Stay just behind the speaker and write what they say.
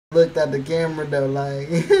looked at the camera though, like.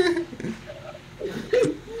 Hey,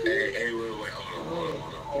 wait,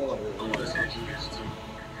 hold on. I want to say you this too.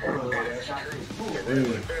 Hey, that's true. The red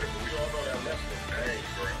look better, but we all know that left look bang,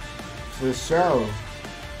 bro. For sure.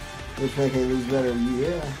 Which one can lose better?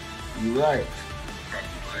 Yeah, you right. I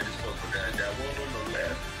just fuck with that one on the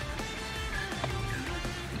left.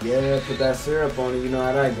 Yeah, put that syrup on it. You know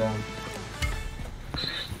how that go.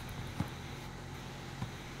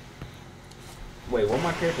 Wait, what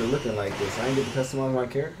my character looking like this? I ain't get to customize my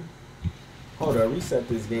character? Hold on, reset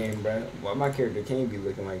this game, bro. Why my character can't be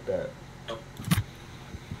looking like that?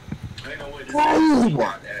 Ain't no way this is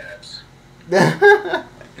got abs.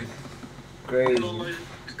 Crazy. You know, like,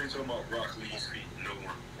 they talking about Rock Lee's feet. No,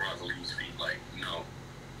 Rock Lee's feet. Like, no.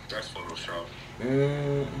 That's Photoshop. I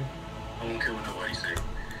don't care what nobody say.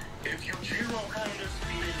 If you zero kind of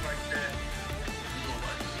feet like that, you don't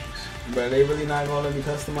like these. But they really not gonna let me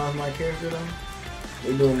customize my character though?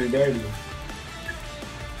 They doing me dirty.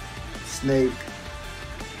 Snake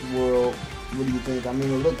World, what do you think? I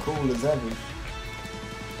mean, it look cool as ever.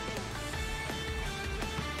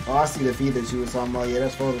 Oh, I see the feed that you was talking about. Yeah,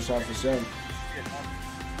 that's Photoshop for sure.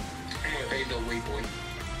 Ain't no way, boy.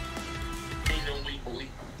 Ain't no way, boy.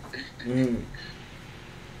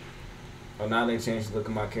 Oh, now they changed the look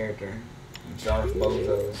of my character. Jarf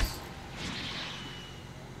Bozos.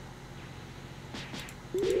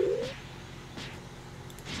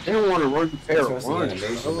 They don't want to run fair one.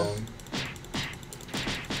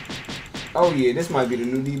 Oh yeah, this might be the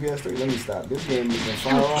new DBS3. Let me stop. This game is in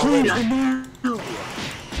fire already.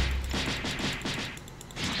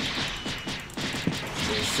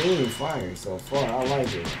 It seems fire so far. I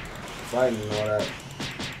like it. Fighting and all that.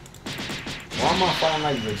 Why am I fighting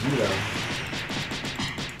like Vegeta?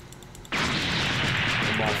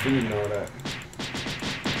 With my feet and all that.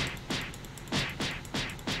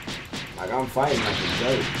 Like I'm fighting like a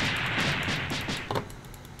joke.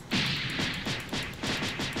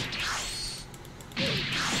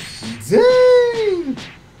 Dang!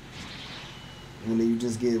 And then you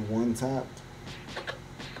just get one tapped.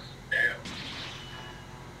 Damn.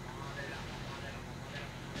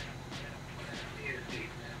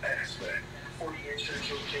 That's right. 40-inch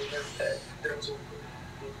church okay, that was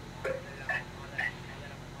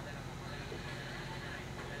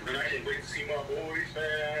but I can't wait to see my boys, man.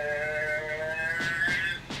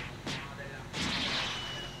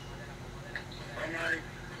 I'm like,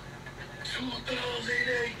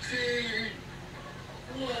 2018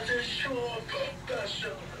 was a short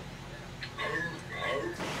profession.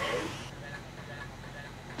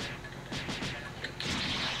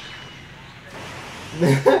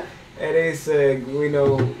 And they said, we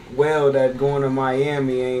know well that going to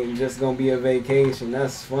Miami ain't just gonna be a vacation.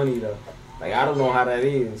 That's funny though. Like I don't know how that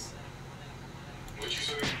is. What you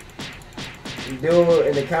say? Dude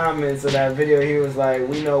in the comments of that video, he was like,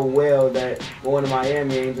 we know well that going to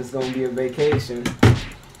Miami ain't just gonna be a vacation.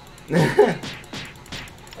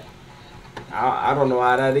 I don't know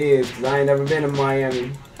how that is, because I ain't never been to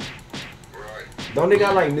Miami. Right. Don't they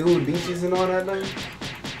got like nude beaches and all that thing?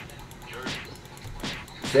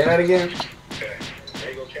 Say that again? There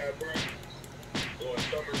you go, Cat Brown. Going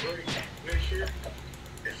summer break next year.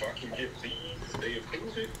 If I can get these, they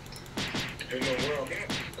approve it. Depending on where I'm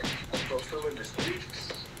at, I'm fulfilling this league.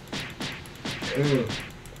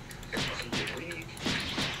 If I can get league,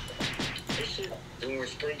 this shit, during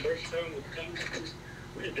spring break time with the coaches,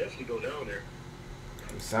 we could definitely go down there.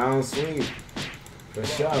 Sounds sweet. For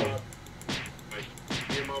sure. Like,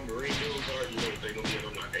 me and my Marine dudes are, you know what they gonna be, and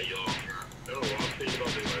I'm like, hey, y'all, I don't know, I'm thinking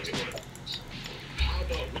about this, like, how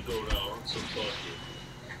about we go down to fucking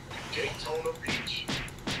Daytona Beach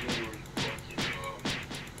during fucking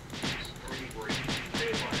spring break?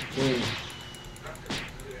 And like,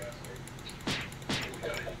 we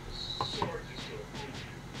gotta hit the sword just to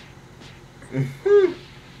approve it.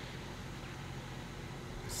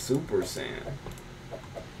 Super Saiyan.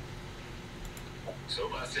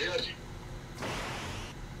 So I said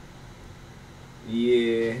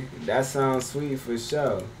Yeah, that sounds sweet for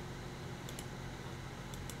sure.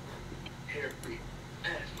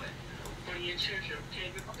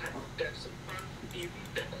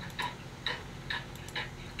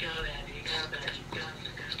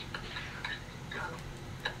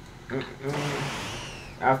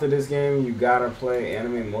 After this game, you gotta play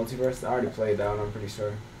Anime Multiverse. I already played that one, I'm pretty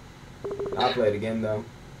sure. I'll play it again though.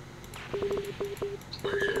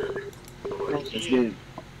 It's good.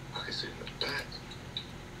 I can sit in the back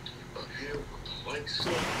of him like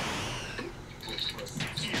so.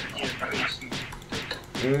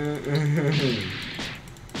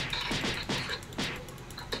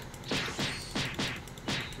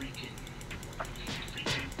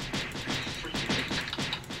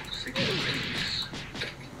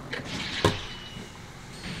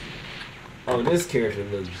 Oh, this character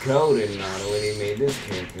looks golden now the way they made this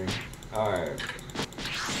character. Alright.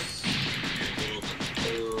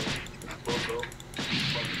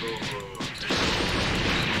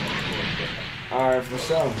 Alright, for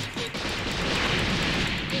sure.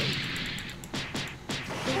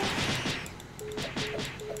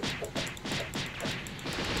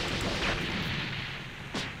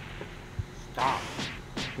 Stop.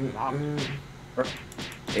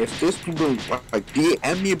 If this people like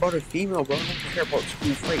DM me about a female, bro, I don't care about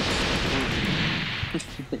school fights.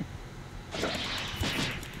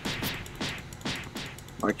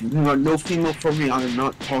 Like, no female for me, I'm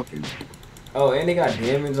not talking. Oh, and they got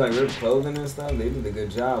damage, like ripped clothing and stuff. They did a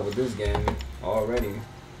good job with this game already.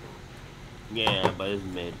 Yeah, but it's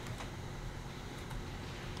mid.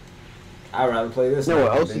 I'd rather play this You know what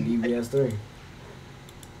one else than is- DBS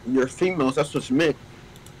 3. You're females, that's what's mid.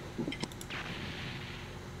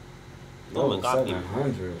 Oh my God,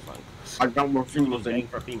 700. I got more females than you.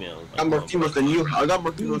 for females. I got more females than you. I got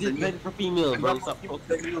more females Dude, than just you. begging for females, I bro. got more Stop females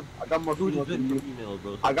talking. than you. I got more Dude, females just than begging you. for females,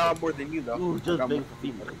 bro. I got more than you, though. Dude, I just got begging more. for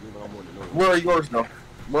females. You got more than those. Where are yours, though?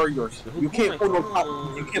 Where are yours? You can't pull no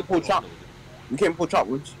chop. You can't pull chop. You can't pull chop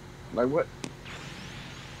ones. Like what?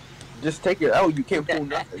 Just take it out. You can't pull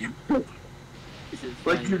nothing.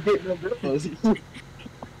 Like you get no girls.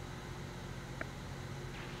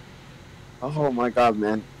 Oh my God,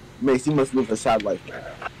 man. Mace, you must live a sad life, man.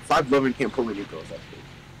 5'11" can't pull any girls, actually.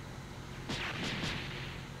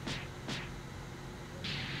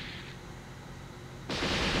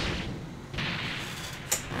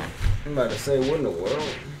 I'm about to say, what in the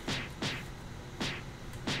world?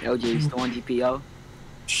 LJ, you still on GPO?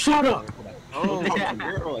 Shut up! Oh,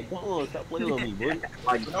 girl, like, come on, stop playing with me, boy.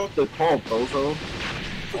 Like, get off the call, bozo.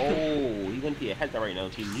 Oh, he went to your head right now.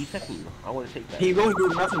 He texting you. I want to take that. He going to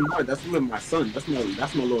do nothing more. That's really my son. That's my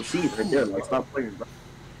little seed right there. Like, stop playing, bro.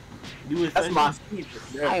 You was That's saying- my seed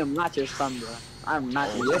right there. I am not your son, bro. I am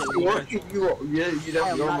not your Yes, son. you are. You I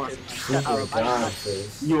am are not my your son. son. Super I am God not-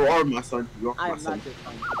 face. You are my son. You are I my am son. not your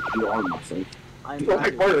son. You are my son. I am I not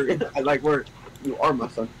like your son. word. I like word. You are my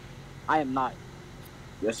son. I am not.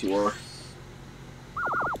 Yes, you are.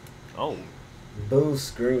 Oh. Boo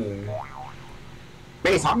scream.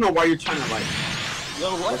 Base, I don't know why you're trying to like. Yo,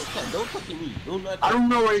 what? Don't touch me. Don't let I don't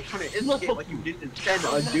know why you're trying to Look, instigate like you didn't send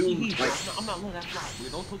I'm a not dude. Heat, Like, I'm not, no, that's not.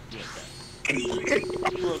 Dude, don't talk to me like that.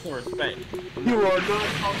 you You want some respect. are not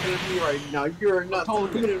talking to me right now. You are not Told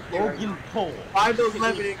talking to you, me go right now. get pulled. 5'11"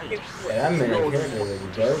 and can't Yeah, that man No, character is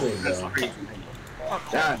golden, That's though. crazy.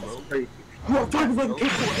 Fuck That's bro. crazy. You are 5'11" can't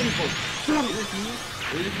pull anything. Shut up.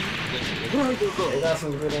 Where are you, They girl? got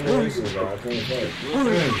some good animations, though. I can't say. Where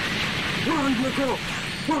are you? Where are you, girl?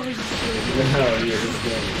 Where are you? No, yeah, this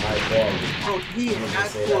game is high quality. Bro, he had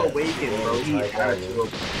to awaken, bro. He had to.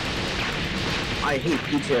 I hate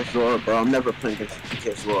BTS Roar, bro. I'm never playing against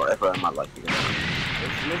BTS Roar ever in my life again.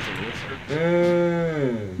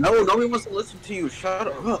 Mmm. No, nobody wants to listen to you. Shut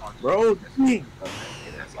up, bro. Dang.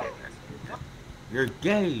 You're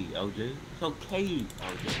gay, LJ. It's okay,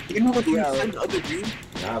 LJ. You know what you send other dudes?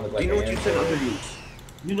 Nah, I look Do like you know what an you send other android. dudes?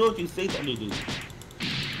 You know what you say to other dudes.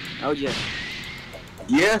 LJ,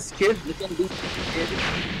 Yes, kid. look at this kid.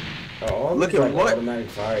 Oh, all Look these, at like, what? automatic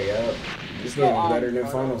fire up. This game is better than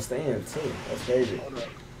Final Stand, too. That's crazy.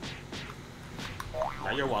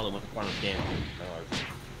 Now you're wilding with the front of the game.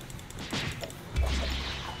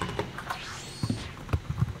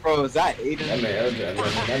 Bro, is that Aiden? That man,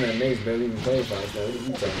 that man Mace barely even played Final Stand. What are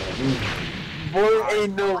you talking about? Boy,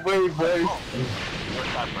 ain't no way, boy.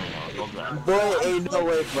 Boy, ain't no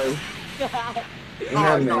way, boy.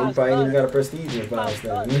 Nah, man, you probably ain't even got a prestige in Final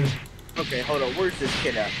Stand. Okay, hold on. Where's this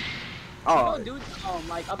kid at? Oh, Oh, dude,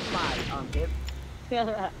 like up to my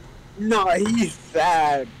hip. no, he's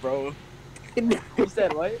sad, bro. You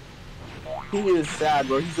said what? He is sad,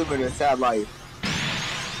 bro. He's living a sad life.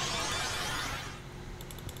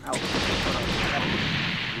 Ow.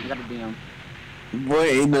 You gotta be him. Boy,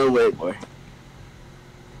 ain't no way, boy.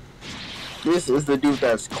 This is the dude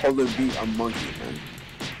that's calling me a monkey,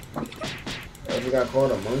 man. Oh, you got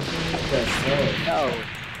called a monkey? That's tough. No.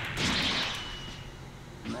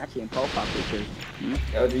 I'm actually in profile pictures.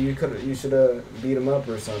 LG, you should have beat him up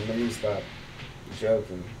or something. Let me stop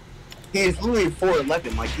joking. He's literally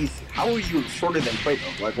 4'11". Like how are you shorter than Plato?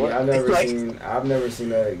 Like what? Yeah, It's I've never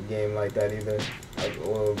seen a game like that either. Like,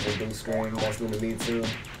 or with blue screen, that's new to me too.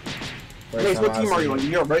 Wait, what team are you on?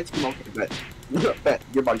 You're a red team. Okay, bet. Bet.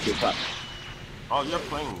 You're about to get clapped. Oh, you're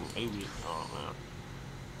playing AV. Oh, man.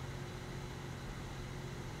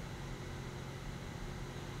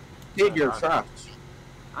 Dude, you're trash.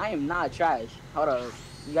 I am not trash. Hold up.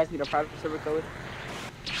 You guys need a private server code?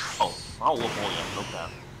 Oh, I'll whoop on you. No cap.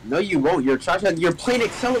 No, you won't. You're trash. You're playing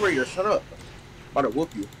accelerator. Shut up. About to whoop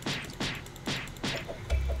you.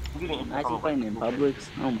 Imagine playing in Publix.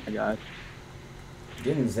 Oh my god.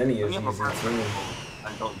 Getting Zenny is We have a easy private too. server.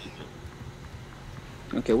 I don't use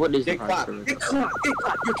it. Okay, what is the Get clapped. private Get server? clapped. Get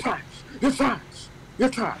clapped. You're trash. You're trash. You're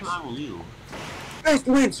trash. What's wrong with you? Best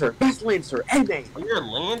Lancer. Best Lancer. Ending. Oh, you're a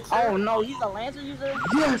Lancer? Oh no, he's a Lancer user?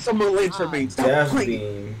 Yes, I'm a Lancer main. Stop Death playing.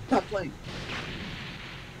 beam. Stop playing.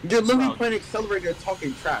 You're literally Wow. playing accelerator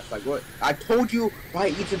talking trash. Like what? I told you by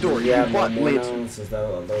each door. Yeah, You bought more Lancer. now since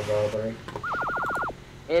those all three.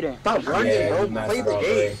 Aiden. Stop running, Yeah, bro. you mastered Play the all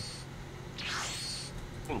game. three.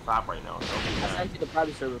 You can clap right now. Don't be I mad. sent you the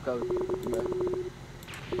private server code.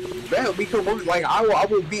 Man, we could work, like I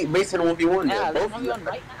will beat Mason 1v1. Yeah, Both let's of be you. on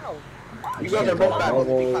right now. You guys are both bad.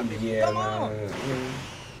 Mobile, yeah, Come man. on.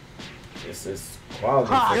 It's just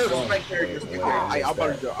quality. Ha, for you're sure. right there. You're Wait, right wait, I there.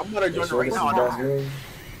 missed I'm about that. to They join sure right this now. is best move?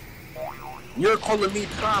 You're calling me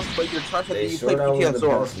trash, but you're trash after They you sure play that was PTS the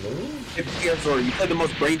Zoro. best move? PTS Zoro. You play the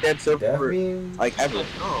most brain dead Death server beam? like ever.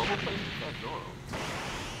 Who plays that Zoro?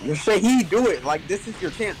 Your Shahid, do it. Like this is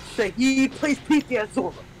your chance. Shahid plays PTS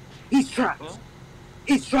Zoro. He's trash. Huh?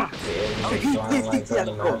 He's trash. The aliens Shahid flying plays like that,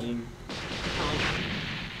 PTS Zoro. imagine.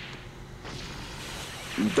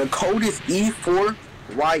 The code is The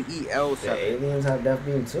E4YEL7. aliens have death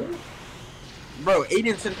beam too? Bro,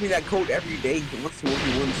 Aiden sends me that code every day. He wants to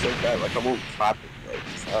win so bad. Like I won't clap it.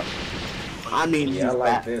 Like, stop. I mean, Yeah, I he's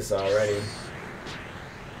like bad. this already.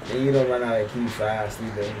 And you don't run out of key fast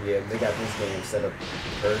either. Yeah, they got this game set up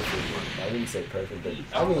perfect. I wouldn't say perfect, but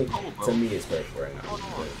I mean, to me it's perfect right now.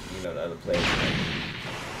 But, you know, the other players might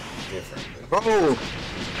be different. But Bro,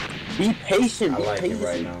 be patient. I Be like it patient.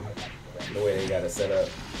 right now. The way they got it set up.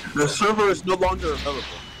 The server is no longer available.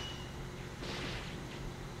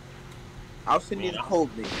 I'll send you the code,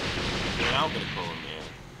 man. Yeah, I'll get a code,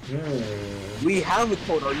 man. We have a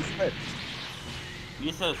code. Are you spread?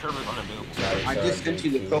 You said server's unavailable. Sorry, I sorry, just sent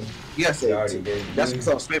you the Key. code. Yes, You already did. that's what's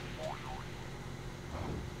up, Smith.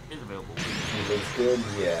 It's available. It looks good?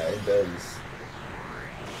 Yeah, it does.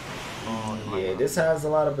 Oh, Yeah, this has a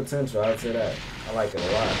lot of potential, I'd say that. I like it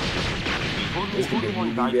a lot. This could be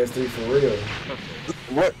BBS3 for real.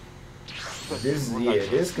 What? This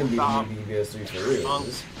can be the new BBS3 for real.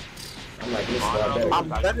 I'm like, this is a lot better. I'm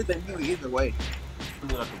better than you either way.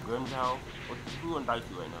 Like a gun now. Who indict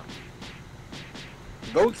you right now?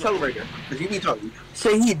 Go accelerator, because you need talking.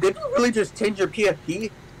 Say did you really just change your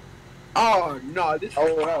PFP? Oh no, this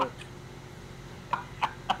Oh no.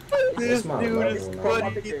 this my dude level is now.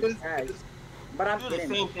 funny. But I'm You do the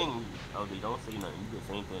kidding. same thing. Okay, don't say nothing. You do the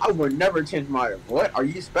same thing. I would never change my what? Are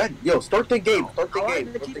you sped? Yo, start the game. Start the I game.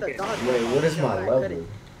 wanted to Start keep the the game. dog. Wait, what is my level?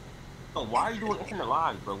 Oh, why are you doing infinite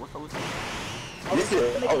lives, bro? What's up with you? This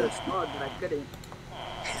is But I couldn't.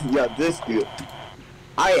 yeah, this dude.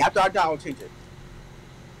 After I die, I'll change it.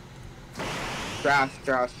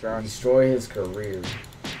 Trash. Destroy his career.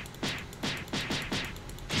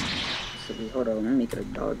 Hold on, let me make it a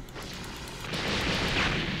dog.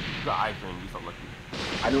 You got eye cream. You so lucky.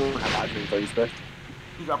 I don't have iPhone 30 spec.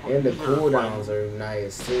 You got And the you're cooldowns are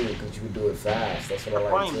nice too, because you can do it fast. That's what I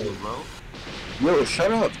like fine, too. bro. Yo,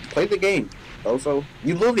 shut up. Play the game. Also,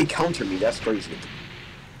 you literally counter me. That's crazy.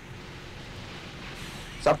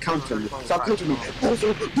 Stop countering me. Stop countering me.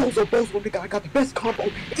 Bozo, nigga. I got the best combo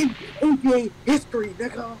in NBA history,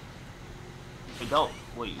 nigga. Hey, don't.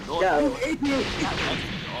 Wait, you don't. Yeah. In NBA.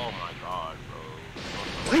 Oh my god, bro.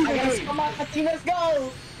 Play I the gotta game. squat my team, let's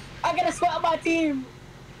go! I gotta squat my team!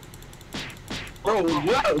 Bro,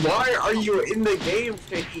 what? Why are you in the game,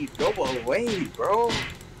 Shahid? Go away, bro.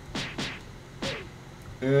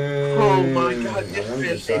 Oh my god, this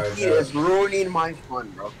man Shahid is ruining my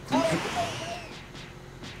fun, bro.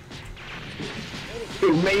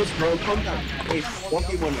 Dude, Maze, bro, come back. Maze,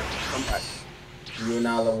 1v1 now. Come back. You're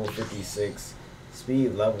now level 56.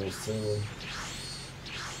 Speed levels too.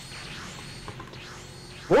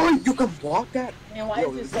 What? You can block that? Man, why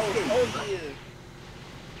is it so cold here?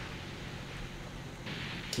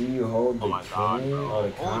 Can you hold the Oh my god, king bro. or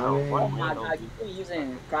the Oh common? no, Oh my god, you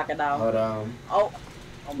using crocodile. Hold on. Oh.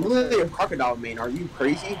 I'm literally a crocodile main. Are you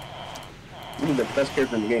crazy? You're the best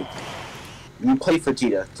character in the game. You play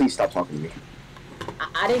Vegeta. Please stop talking to me.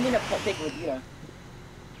 I didn't mean to pick Vegeta.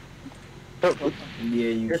 Yeah,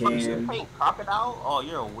 you You can. playing crocodile? Oh,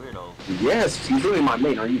 you're a weirdo. Yes, he's really my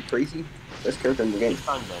main. Are you crazy? Best character in the game.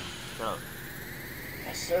 Son, then. Shut up.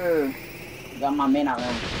 Yes, sir. Got my main out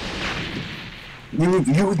now. You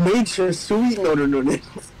made Shisui? No.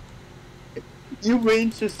 You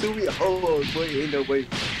made Shisui? Oh boy, ain't no way.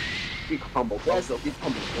 He combo. Yes. He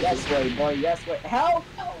combo. Yes way, boy. Yes way. Help!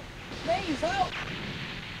 Help! Please help!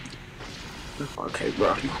 Okay,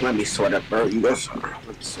 bro. Let me sweat up, bro. You go somewhere.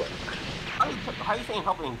 Let me sweat. How you saying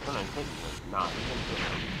helping gonna take me? Nah,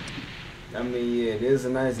 I mean, yeah, it is a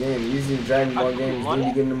nice game. Usually Dragon Ball games do be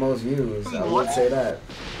getting the most views. I would say that.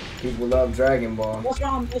 People love Dragon Ball. What's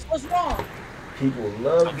wrong? What's wrong? People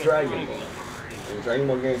love Dragon Ball. And Dragon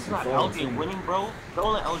Ball games are not fun LJ too. winning, bro.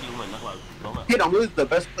 Don't let LJ win. That's why. Don't let. Kid, I'm losing the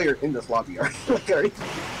best player in this lobby. Are you You're dead.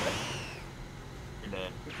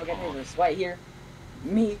 You forget there's a sweat here.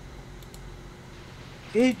 Me.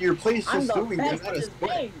 Kid, your play's I'm just the doing. There's best not in a this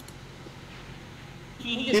sweat. game.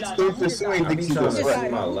 Kid's still pursuing I be things trying to to see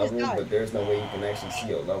sweat. my Who just level, died? but there's no way you can actually see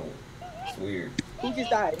your level. It's weird. Who just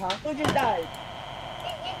died, huh? Who just died?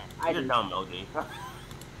 I You're did. dumb, LJ.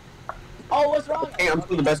 Oh, what's wrong? Hey, I'm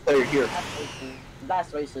still the best player here.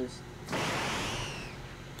 That's racist.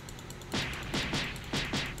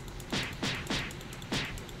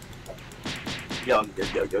 Yo.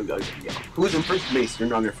 Who's in first? Mace, you're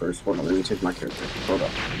not your first. Hold on, let me change my character. Hold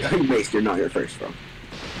on. Mace, you're not your first, bro.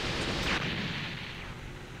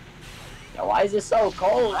 Yo, why is it so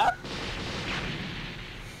cold?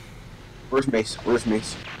 Where's Mace? Where's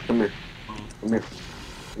Mace? Come here. Come here.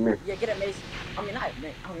 Come here. Yeah, get him, Mace. I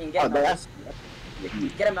mean, get Oh, him. that's...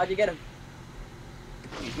 Get him, LJ, get him.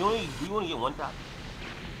 You only get one shot.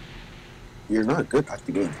 You're not good at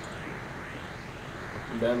the game.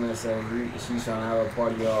 That man said she's trying to have a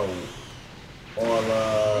party all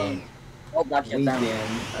Roblox shut down.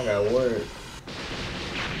 weekend. I got work.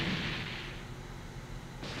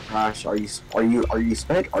 Gosh, are you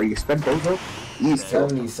sped? Are you sped, Dozo? He's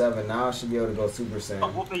 77. Now I should be able to go Super I'm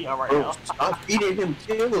Saiyan. whooping y'all right Bro, now. stop feeding him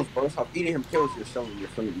kills, bro. Stop feeding him kills. You're selling.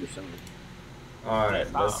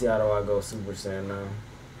 Alright, let's see how do I go Super Saiyan now.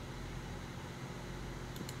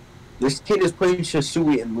 This kid is playing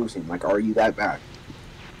Shisui and losing. Like, are you that bad?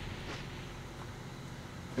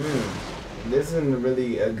 This isn't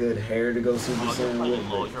really a good hair to go Super Oh, you're Saiyan playing with,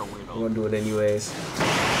 low. but You're a I'm weirdo. gonna do it anyways.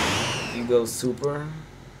 You go Super.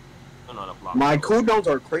 You're not a block. My cooldowns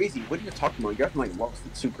are crazy. What are you talking about? You're acting like lost.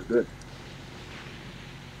 It's super good.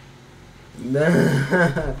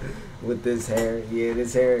 With this hair. Yeah,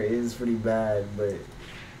 this hair is pretty bad, but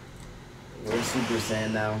we're Super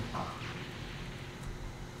Saiyan now.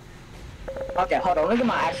 Okay, hold on. Look at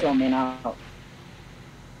my actual man out.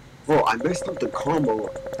 Bro, I messed up the combo.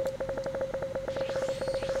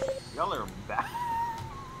 Y'all are bad.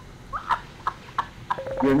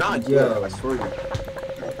 You're not Yo. good. I swear to you.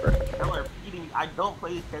 Y'all are feeding. I don't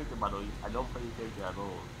play this character, by the way. I don't play this character at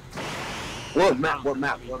all. What map? What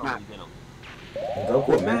map? What map?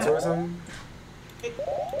 Goku a mentor or something?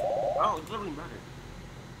 Oh, it doesn't matter.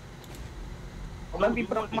 Let me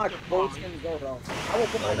put up my gold skin Zoro. I will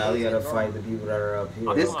put my And now gold we skin gotta Zoro. fight the people that are up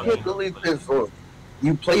here. This Okay. kid literally plays Zoro.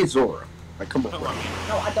 You play Zoro. Like, come on, bro.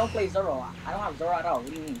 No, I don't play Zoro. I don't have Zoro at all. What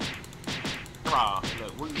do you mean?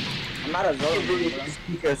 I'm not a Zoro You literally player, bro. just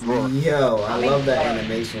speak as Zoro. Yo, I love that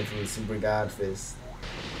animation from Super God Fist.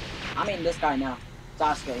 I mean this guy now.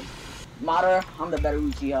 Sasuke. Madara, I'm the better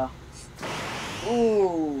Uchiha.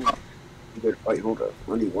 Ooh. Good fight. Hold up.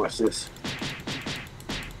 Let me watch this.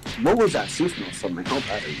 What was that Susanoo something? How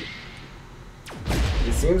bad are you?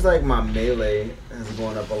 It seems like my melee has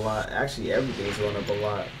gone up a lot. Actually, everything's going up a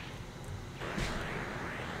lot.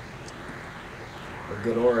 A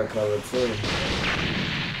good aura color too.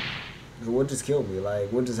 What just killed me? Like,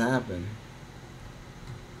 what just happened?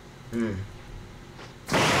 So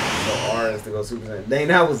R is to go Super Saiyan. Dang,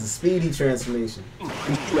 that was a speedy transformation.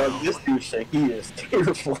 Yo, this dude shit, he is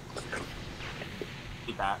terrible.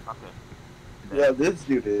 Get that. Okay. Yeah, this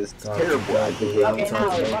dude is terrible. Okay, now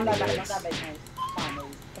run that back, Mace.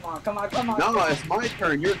 Come on. No, it's my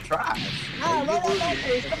turn. You're trash. Nah, run that back,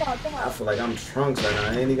 Mace. Come I on. feel like I'm Trunks right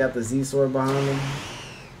now. Ain't he got the Z sword behind him?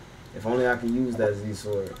 If only I could use that Z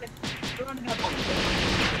sword.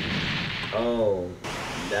 Oh,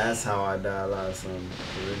 that's how I die last time.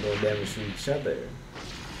 We're doing damage to each other.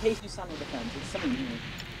 Mace, you son of defense. It's something here.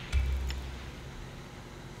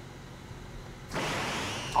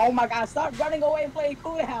 Oh my god, stop running away and playing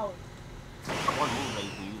cooldown. One move that you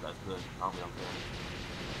can use that's good. I'll be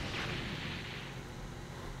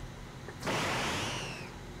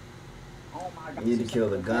Oh my god. You need to kill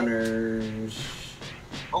the gunners.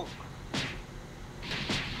 Oh.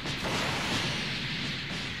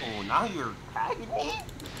 Oh, now you're tagging me?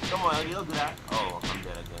 Come on, you'll do that. Oh, I'm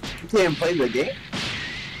dead again. You can't play the game?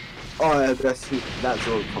 Oh, yeah, that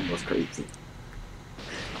Zoro combo's crazy.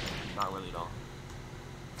 Not really, though.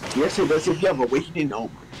 Yes, it does if you have awakening. Oh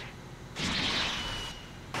my.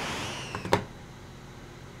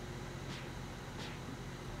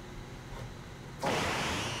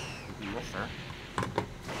 You miss her.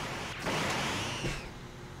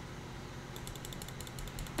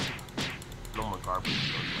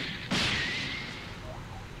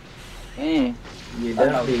 Damn. Yeah,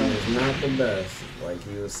 that beam is not the best, like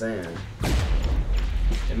he was saying.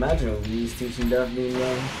 Imagine if we was teaching Death Beam,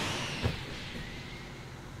 though.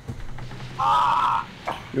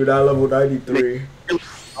 Dude, I level 93.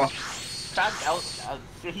 Shut out,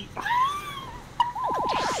 city.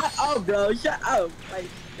 Shut up, bro. Shut up. Like,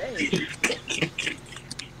 dang.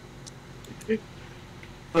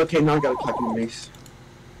 Okay, now I gotta clap your mace.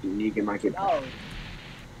 You need to get my kid. No.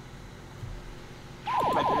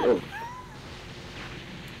 Oh.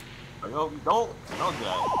 I hope you don't do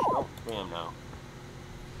that. Don't spam now.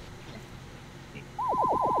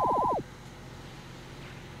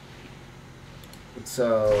 So,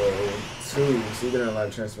 so you're gonna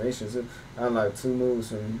unlock transformations. I unlock 2 moves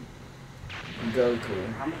from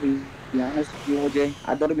Goku. I'm gonna be honest with you, OJ.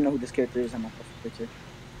 I don't even know who this character is on my picture.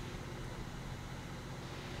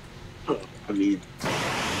 I mean,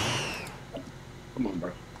 come on,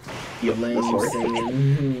 bro. Yo, lame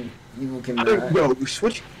singing. You cannot. Yo,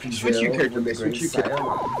 switch your character, man. Switch your character.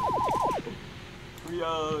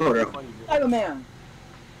 Hold up. Spider-Man.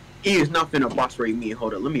 He is not finna boss raid me.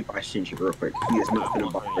 Hold up, let me buy Shinji real quick. He is not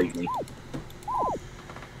finna boss raid me.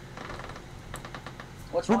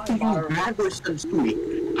 What's What wrong, do you Potter? bad with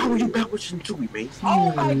Shinsui? How are you bad with Shinsui, man?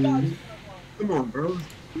 Oh my god. Come on, bro.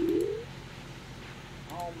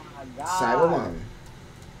 Oh my god. Cyberman.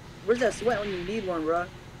 Where's that sweat when you need one, bro?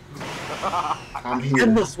 I'm And here.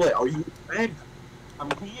 the sweat, are you bad?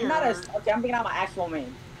 I'm here. Not as okay. I'm thinking out my actual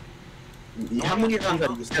main. How many times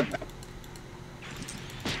have you said that?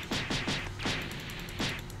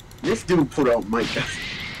 This dude put out Mike.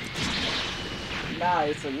 Nah,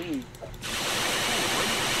 it's a lead.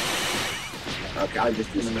 Okay, I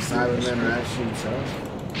just The Cybermen are actually tough.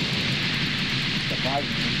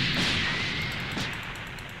 Surprising me.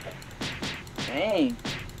 Dang.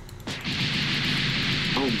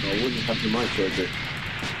 I don't know, what the fuck is my character?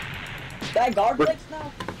 That guard breaks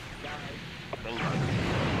now?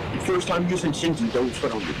 First time using Shinji, don't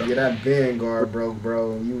sweat on me, bro. Yeah, that Vanguard broke,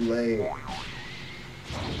 bro. You late.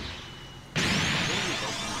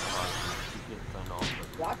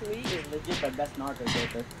 Rock Lee is legit the best Naruto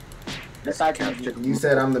character. Besides Neji. You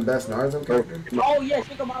said I'm the best Naruto character? Oh yeah,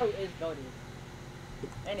 Shikamaru is goated.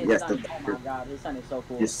 And his Yes, son, the- oh my god, his son is so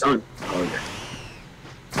cool. His son. Oh, yeah.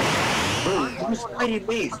 Bro, who's fighting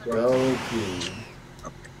ways, bro? Goku.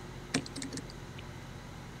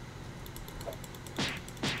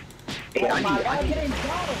 Hey, Oh I my need, god, I need, get him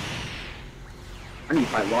down! I need to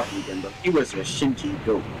fight Rocky again, bro. He was a Shinji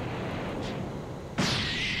goat.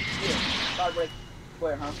 Yeah, guard break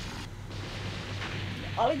square, huh?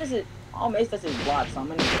 All he does is, all Mace does is block, so I'm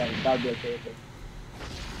gonna need that guard break character.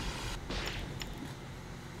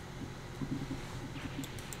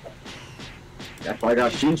 That's why I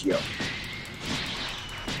got Shinji out.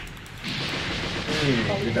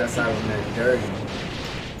 Did that Cyberman dirty.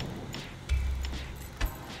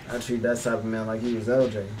 I treat that Cyberman like he was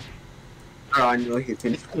LJ. Oh, I know he's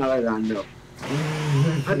gonna. I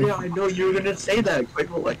know. I know you were gonna say that. Quick,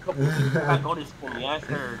 like, couple. I noticed for me. Yes,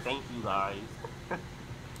 sir. Thank you, guys.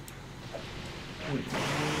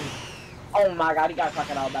 Oh my god, he got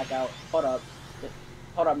Crocodile back out. Hold up.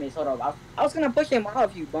 Hold up, Mace, hold up. I was gonna push him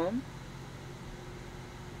off, you bum.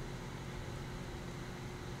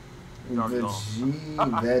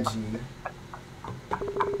 Veggie.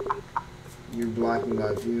 You're blocking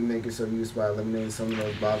my view, make yourself useful by eliminating some of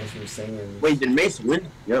those bothers from saying. Wait, did Mace win?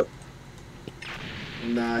 Yep.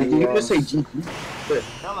 Nah, Did he you just lost. say GG?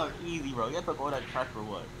 That look easy, bro. You have to go that track for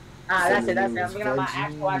what? Ah, that's it, that's it. I'm Veggie. bringing out my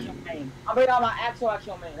actual main. I'm bringing out my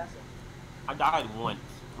actual main, that's it. I died once.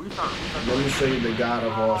 Restart. Let me show you the God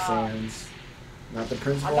of all sins. Not the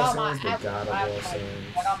Prince of I all got my sins, the God of all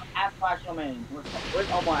sins. I got my actual main.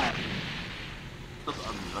 Where's Omar?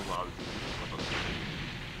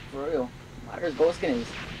 For real. Where's Ghost Skin is?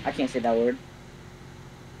 I can't say that word.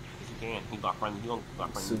 Again, he got friendly. He don't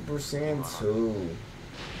got friendly. Super Saiyan 2.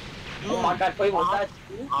 Oh my god, wait, was that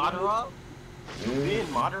you? Madara? You been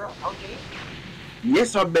Madara? Okay.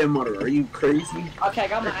 Yes, I've been mother. Are you crazy? Okay, I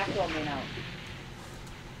got my actual main out.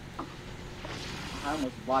 I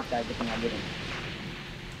almost blocked that, good thing I didn't.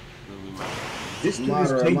 This dude is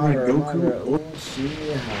Madara, taking Madara, Goku. Madara,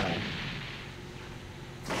 Uchiha.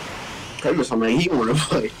 Tell me something. He wanna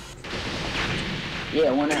fight.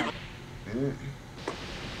 Yeah, one out. Why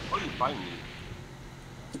are you fighting me?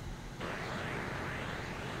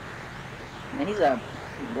 Man, he's a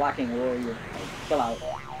blocking warrior. Like, chill out.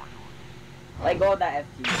 Let go of that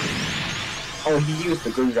FT. Oh, he used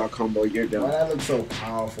the Grimjaw combo. You're Why done. that looks so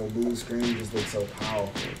powerful? Blue screen just looks so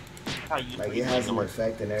powerful. How you Like it has an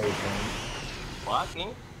effect and everything.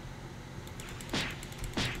 Blocking?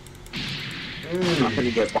 not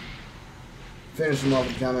gonna get. Finish him off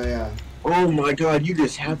with Kamehameha. Oh my god, you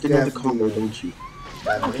just have to know the combo, don't you?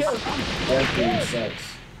 That dude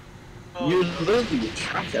sucks. You're literally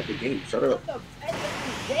trapped at the game. Shut up.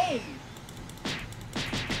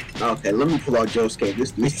 Okay, let me pull out Josuke.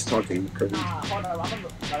 This is talking crazy. Hold on,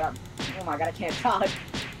 oh my god, I can't talk. I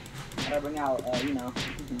gotta bring out, you know.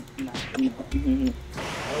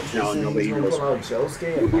 No, nobody knows. Pull out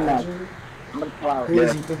Josuke? Imagine. I'm gonna pull out. Who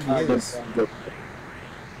does he think he is?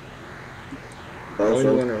 Only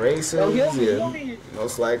to win the races? Yeah,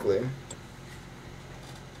 most likely.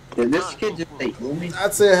 Did this kid just say Umi?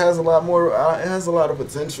 I'd say it has a lot more. It has a lot of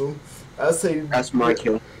potential. I'd say that's my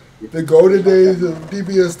kill. The golden days of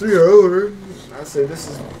DBS3 are over. I'd say this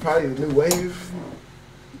is probably the new wave.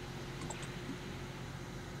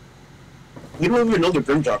 You don't even know the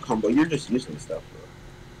Grimjaw combo. You're just using stuff, bro.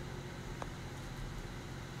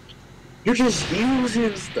 You're just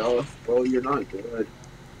using stuff, bro. You're not good.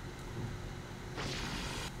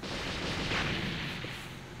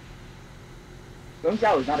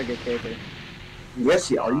 Grimjaw was not a good character.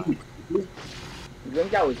 Yes, are you?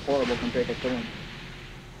 Grimjaw was horrible compared to Killing.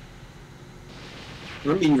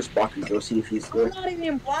 Let me just block him, go see if he's good. I'm not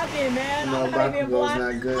even blocking, man. No, I'm not even blocking.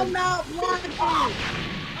 Not good. I'm not blocking.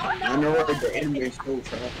 I know what the anime is still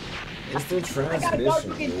trash. It's still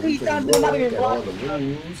transmission. We can look at all the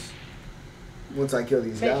moves. Once I kill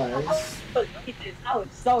these guys. I was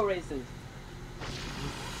so racist.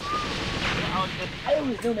 I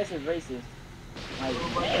always knew this was racist. Like,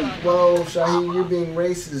 whoa, Shaheed, you're being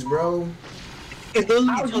racist, bro. It's literally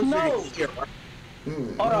how you know?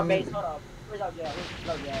 Hold on, base. Hold on. Where's our jet?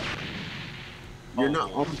 Where's our jet? You're not.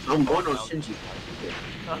 I'm going on Shinji.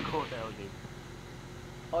 I'm going down, dude.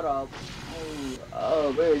 Hold up.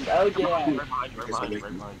 Oh, where's OJ? Right behind you.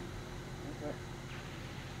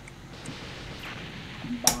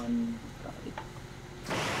 Bon.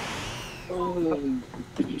 Oh,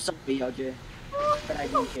 sorry, OJ. But I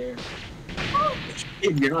don't care.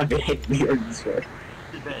 You're not gonna hit me or this way.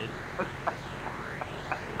 You're dead.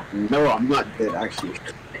 No, I'm not dead, actually.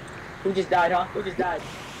 Who just died, huh? Who just died?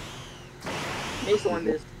 Mace won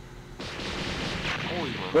this.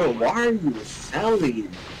 Bro, why are you selling?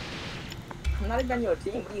 I'm not even on your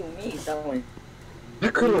team. What do you mean, selling? I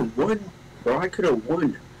could have won, bro. I could have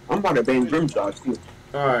won. I'm about to ban Grimjaw too.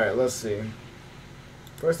 Alright, let's see.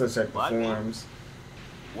 First, let's check the forms.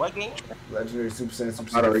 What game? Legendary Super Saiyan Super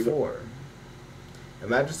Saiyan 4.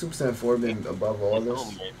 Imagine Super Saiyan 4 being above all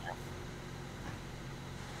this.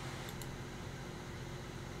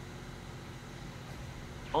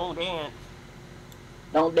 Don't dance.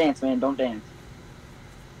 Don't dance, man. Don't dance.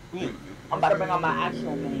 I'm about to bring on my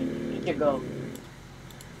actual main. You can go.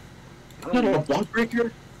 Is that a block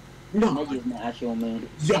breaker? No. That is my actual man.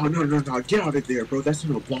 Yo, no. Get out of there, bro. That's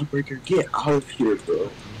not a block breaker. Get out of here, bro.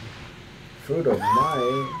 Fruit of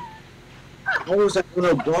Might. How was that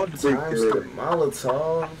a block breaker? Timeskip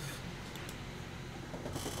Molotov.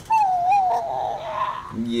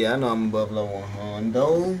 Yeah, I know I'm above level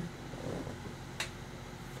 100.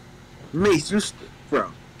 Mace, you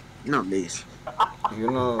bro. Not Mace.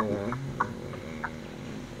 You know.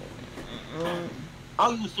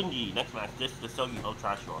 I'll use Shinji next match just to show you how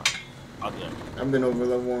trash you are. I'll do it. I've been over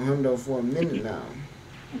level 100 for a minute now.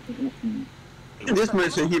 This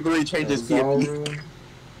mission, he really changed his PvP.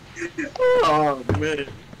 Oh, man.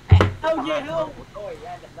 Oh, yeah, help! Oh,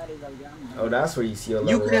 yeah, that is OJ. Oh, that's where you see a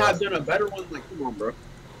level. You could have done a better one. Like, come on, bro.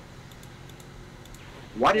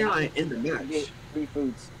 Why didn't I end the match? Get 3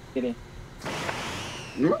 foods. Get in.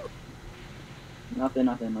 Hmm? Nothing.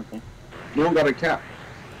 You don't got a cap.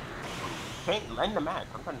 Hey, end the match.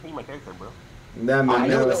 I'm trying to see my character, bro. That man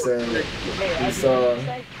know. never said he saw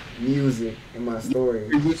music in my story.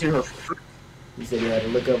 You're using her. He said he had to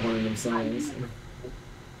look up one of them songs.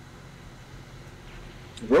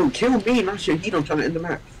 Bro, kill me, not Shahid. I'm trying to end the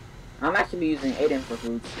match. I'm actually using Aiden for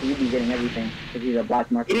foods. He'd be getting everything because he's a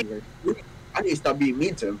black market user. I need to stop being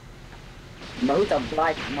mean to him. But who's a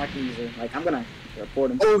black market user? Like, I'm gonna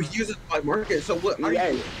report him. Oh, he uses black market. So what? Are Yeah.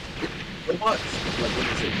 you? What? Like, what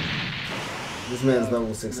is it? This man's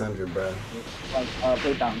level 600, bro. Like,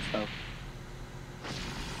 PayPal and stuff.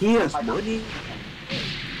 He has money.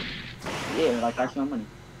 Yeah, like, actual money.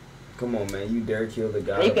 Come on, man. You dare kill the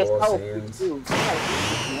guy They of can all sell Saiyans? too. You gotta do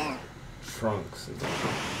what you want. Trunks.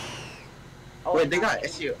 Oh, Wait, they got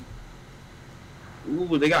SEO.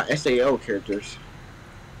 Ooh, they got SAO characters.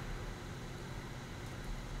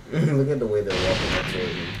 Look at the way they're walking up to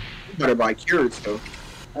it. You better buy cures, though.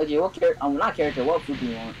 Okay, what character? Oh, not character. What food do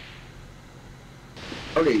you want?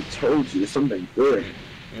 I already told you something good.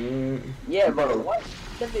 Yeah, but what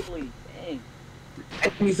specifically? Dang.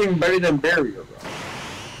 anything better than barrier, bro.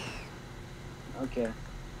 Okay.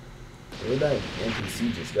 Where'd that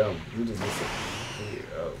NPC just go? He just missed it.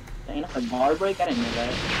 Oh. Dang, that's a guard break? I didn't know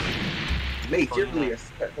that. Mate, you're really a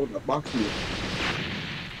step on the box me.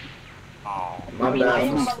 Oh, My I mean, I bad,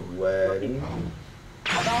 am I'm about- sweating.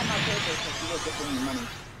 I got my character because he was gifting me money.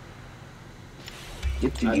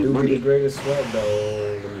 Get to I you do get the money. greatest sweat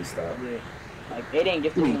though. Let me stop. Yeah. Like, they didn't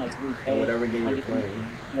gift me like 3K. And whatever game you're Like, playing.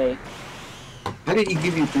 Hey, How did he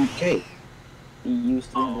give you 3K? he used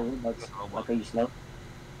 300 Robux. Like, are you slow?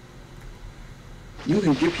 You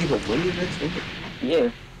can give people money next week? Yeah.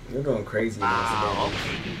 You're going crazy in this wow,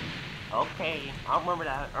 game. okay. I remember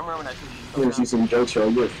that. I remember that too. I'm gonna see some jokes, yo.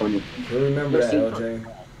 You're funny. You remember that, LJ.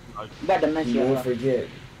 You got You dementia. won't Huh? forget.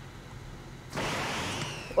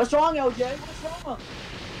 What's wrong, LJ? What's wrong?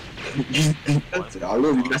 I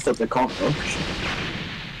really messed up the comp, bro.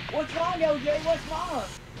 What's wrong, LJ? What's wrong?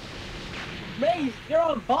 Maze, you're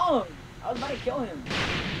a bum. I was about to kill him.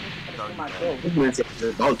 I just threw my kill. You're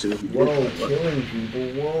about to. Whoa, killing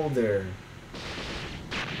people. Whoa there.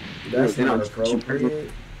 That's Wait, not then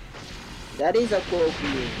appropriate. That is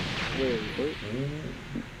appropriate. Wait.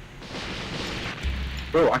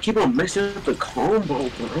 Bro, I keep on messing up the combo,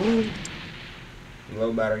 bro.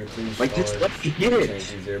 Low battery, please. Like, just charge. let me hit it. Change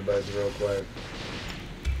these earbuds real quick.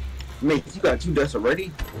 Mate, you got 2 deaths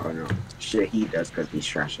already? Oh no. Shit, he does because he's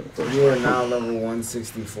trash of course. You are now level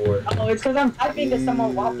 164. Oh, it's because I'm typing to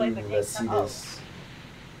someone while playing the game. Let's see Oh, this.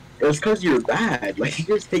 It's because you're bad. Like, you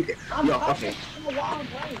just take it. I'm Yo, typing okay. to someone while I'm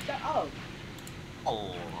playing. Shut up.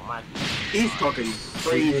 Oh my. He's talking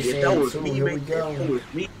crazy. If that was me, Here we mate, go. if that was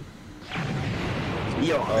me.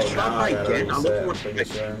 Yo, Oh, I'm trying I to gotta again. I'm reset, looking I'm for pretty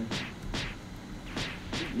sure.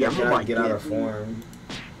 Yeah, You I'm gotta like, get out of form.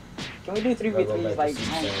 Can we do 3v3s like,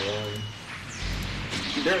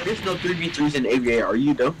 There's no 3v3s in AVA. Are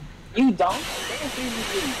you dumb? you don't? There's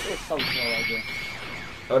 3v3s. It's so slow right there.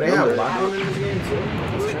 Oh, they No, have they're lockdown in this game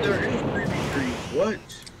too? Wait, That's there crazy. is 3v3s. What?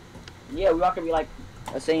 Yeah, we all could be like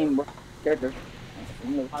the same character.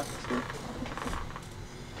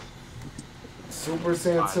 Super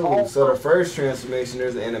Saiyan 2. So the first transformation,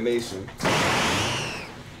 there's an animation.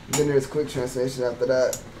 Then there's quick translation after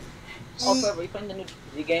that. Also, are you playing the new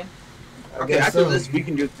Z game? I Okay, guess after so. this, we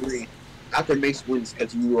can do 3. After Mace wins,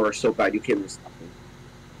 because you are so bad, you can't even stop him.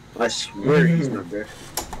 I swear he's not good.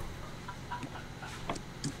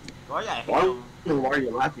 Why I hate Why, him? why are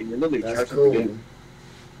you laughing? You're literally That's trash at the cool. game.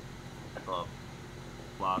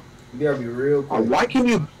 Wow. You gotta be real quick. Why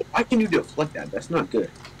can you deflect that? That's not good.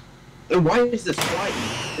 And why is this flying?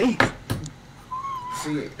 Hey,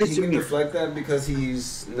 See, It's he can weird. deflect that because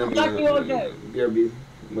he's... No, Jack me all day. BRB.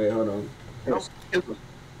 Wait, hold on.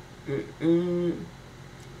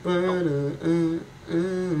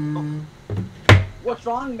 What's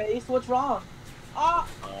wrong, Mace? What's wrong? Ah!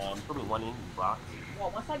 Probably one in box.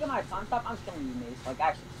 Well, once I get my time stop, I'm killing you, Mace. Like,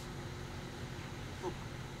 actually.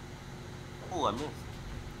 Oh, I missed.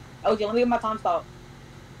 Okay, let me get my time stop.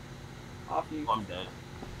 Off you. Oh, I'm dead.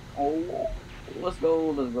 Oh, let's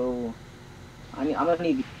go. I'm gonna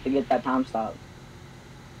need to get that time stop.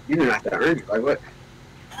 You didn't have to earn it. Like what?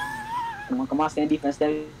 Come on, stand defense.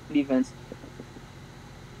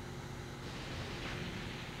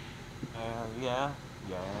 Yeah.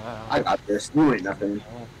 I got this. You ain't nothing.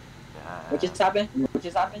 Yeah. What just happened?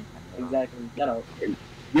 Exactly. Shut up.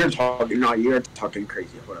 You're talking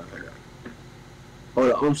crazy.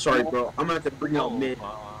 Hold on. I'm sorry, bro. I'm gonna have to bring out mid.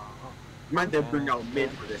 I'm gonna have to bring out mid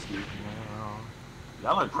for this game.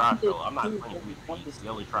 Y'all are trash though. I'm not playing with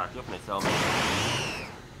y'all are trash. You're gonna sell me.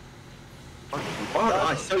 Why would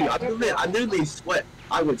I sell you? I literally sweat.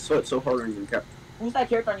 I would sweat so hard on your cap. Who's that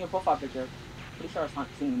character on your profile picture? Pretty sure it's not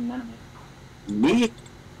seen in anime. Me?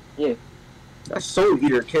 Yeah. That's Soul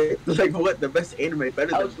Eater, kid. Like what? The best anime better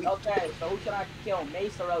than me. Okay, so who should I kill?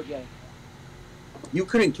 Mace or LJ? You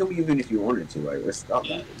couldn't kill me even if you wanted to. Like, let's stop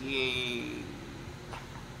that.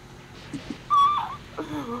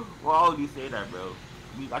 Why would you say that, bro?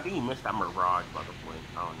 I think you missed that Mirage by the point.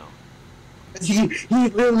 I don't know. He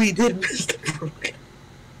literally did miss the broken.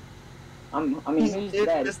 I mean, he's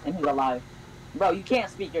dead and he's alive. Bro, you can't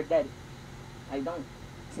speak. You're dead. I don't.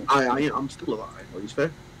 I'm still alive. Are you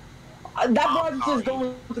fair? That boy's just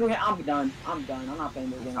going through here. I'm done. I'm not playing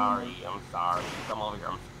this game anymore. I'm sorry. Come over here.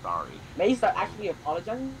 I'm sorry. Mace are actually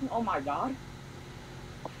apologizing? Oh my god.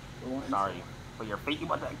 Sorry. For your fake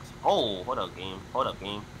butt. Oh, hold up,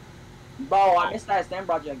 game. Bro, I missed that stand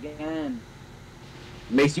project again.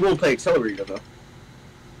 Mace, you won't play Accelerator though.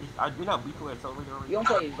 I do not beat you at Accelerator already. You don't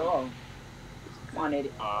play Zoro. Come on,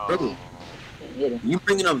 idiot. Really? Hit him. You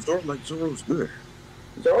bringing up Zoro like Zoro's good.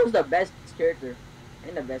 Zoro's the best character.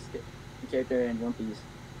 And the best character in One Piece.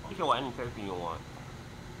 You can want any character you want.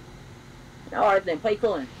 Alright then, play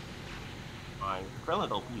Krillin. Fine. Krillin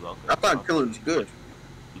don't be okay. I thought Killen's good.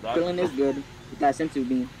 Krillin is good. With that sensu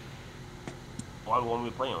bean. Why do you want me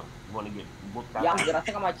to play him? You want to get whooped out? Yeah, but I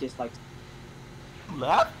think I might just like.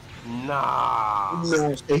 Left? Nah. No,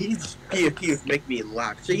 he's PFP is making me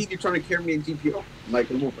laugh. So he's trying to carry me in GPO. Like,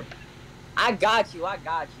 come over. I got you.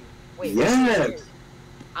 Wait. Yes. Wait,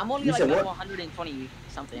 I'm only You like said level what? 120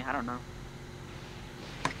 something. I don't know.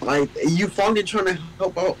 Like, you finally trying to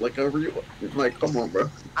help out, like a real. Like, come on, bro.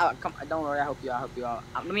 Don't worry. I'll help you out.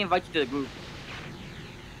 Let me invite you to the group.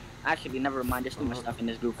 Actually, never mind. There's too much stuff in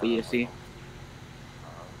this group for you to see.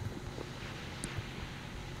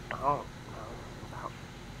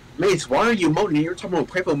 Mace, why are you moaning? You're talking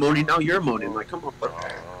about people moaning, now you're moaning. Like, come on, bro.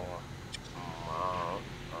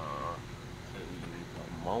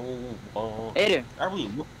 Aiden. I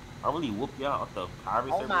really whoop y'all off the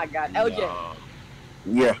pirate. Oh my god, LJ.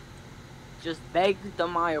 Yeah. Just beg the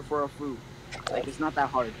Maya for a fruit. Like, it's not that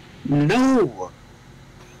hard. No.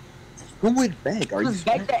 Who would beg? Are you Just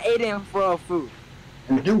beg the Aiden for a fruit.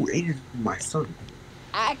 No, Aiden's my son.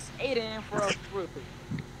 Ask Aiden for a fruit.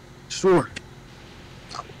 Sure.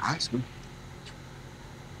 I'll ask him.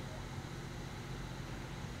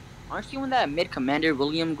 Aren't you in that Mid Commander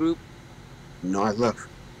William group? No, I left.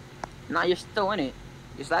 Nah, you're still in it.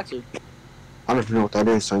 Just ask her. I don't even know what that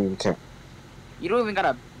is, so I don't even care. You don't even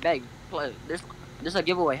gotta beg. Plus, there's a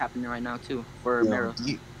giveaway happening right now too for Mero.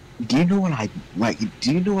 Do you know what I like?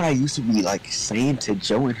 Do you know what I used to be like saying to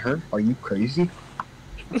Joe and her? Are you crazy?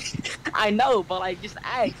 I know, but like, just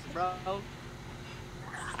ask, bro.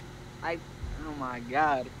 Oh my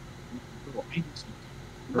god,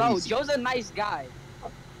 bro. Joe's a nice guy.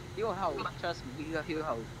 He'll help. Trust me, he'll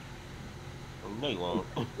help. No, you won't.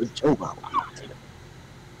 Joe,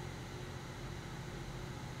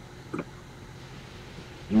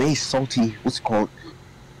 May's salty. What's it called?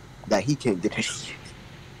 That he can't get his.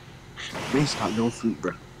 May's got no fruit,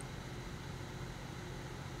 bro.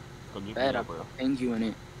 Bet I'll ping you in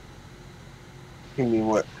it. You mean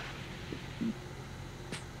what?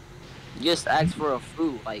 Just ask for a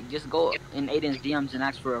fruit. Like, just go in Aiden's DMs and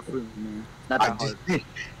ask for a fruit, man. Not that hard. Just did.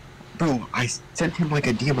 Bro, I sent him like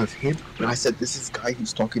a DM of him, and I said, this is guy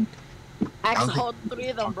who's talking. Ask all three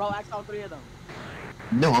of them, bro. Ask all three of them.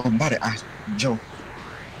 No, I'm about to ask Joe.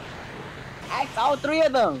 Ask all three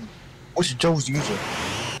of them. What's Joe's user?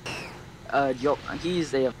 Joe,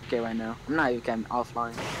 he's AFK right now. I'm not AFK, I'm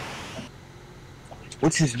offline.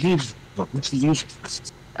 What's his name? What's his user?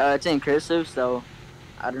 It's in cursive, so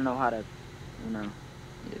I don't know how to, you know.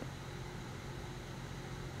 Yeah.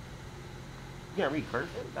 You can't read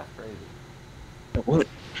cursive? That's crazy. What?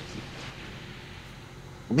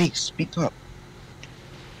 Mate, speak up.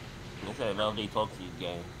 I said if LJ talks to you,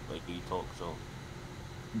 gang, like you talk, so.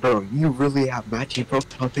 Bro, you really have matching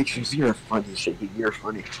profile pictures. You're funny, Shaky. You're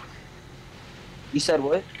funny. You said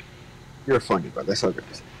what? You're funny, bro. That's all good.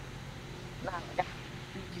 Nah,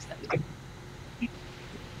 you said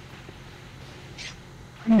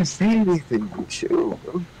I didn't say anything, but chill,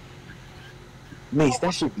 bro. Mace,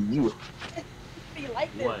 that should be you. you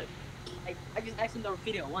like this? What? Like, I just asked him to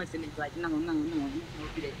repeat it once, and it's like, no, you don't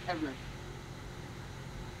repeat it ever.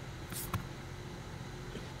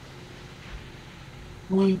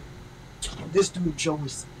 Wait, this dude Joe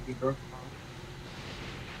is bro.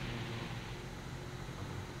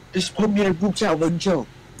 Just put me in a group chat with Joe.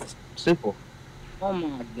 Simple. Oh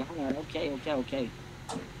my god, okay.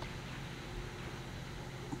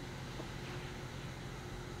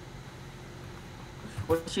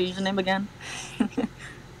 What's your username again?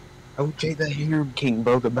 OJ the Harem King,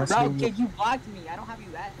 bro. The best Bro, name. kid, you blocked me. I don't have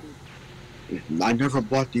you added. I never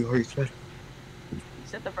blocked you, Hurry Smash. You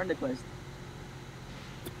set the friend request.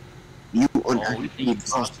 You you unacted think you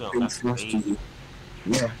crossed me up, to that's you.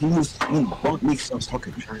 Yeah, he bumped me so I was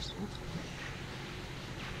talking trash.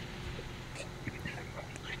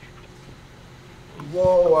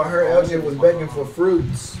 Whoa, I heard LJ was begging for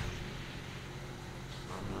fruits.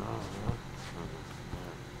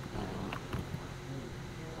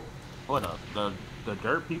 What up? The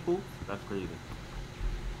dirt people? That's crazy.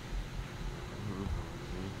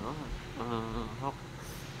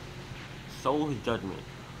 Soul's judgment.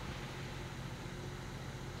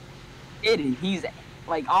 He's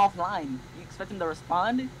like offline. You expect him to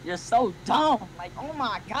respond? You're so dumb. Like, oh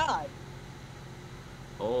my god.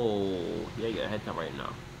 Oh, yeah, you got a head time right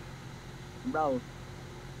now. Bro,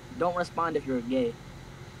 don't respond if you're gay.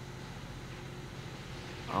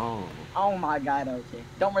 Oh. Oh my god, okay.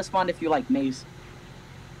 Don't respond if you like Mace.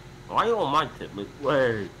 Why you on my tip? Like,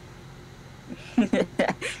 word.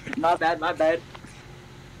 My bad.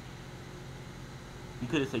 You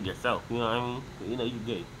could have said yourself. You know what I mean? You know you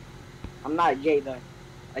gay. I'm not gay though.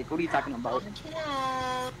 Like, what are you talking about?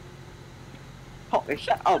 Oh,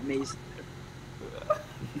 shut up, Mace.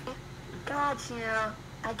 Got you.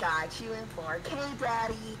 I got you in 4K,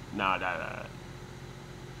 Daddy. Nah.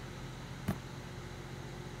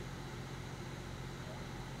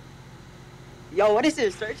 Yo, what is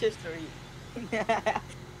this search history? 4K.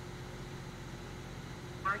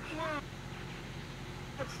 Got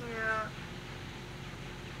you.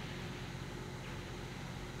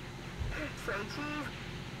 Say cheese.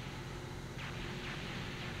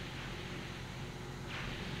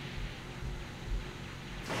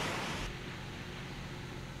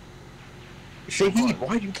 Shahid,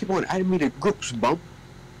 why do you keep on adding me to groups, bum?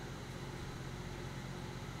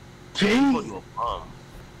 Call Shahid, you a bum.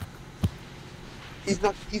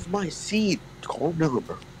 he's my seed. Calm down,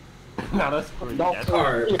 bro. Nah, that's crazy. Don't That's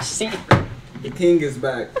Alright, see. the king is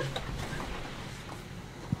back.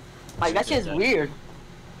 Like, that shit's weird.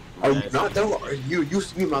 Are you not though? Are you used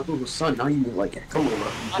to be my little son, now you like it. Come on,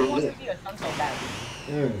 bro. I don't want to be a son so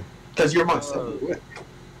bad. Because you're my son. What?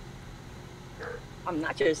 I'm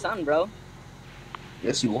not your son, bro.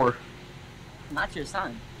 Yes, you are. I'm not your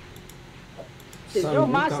son. Son, You're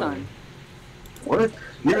my you coming. son. What?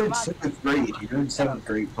 You're in 7th grade. You're in 7th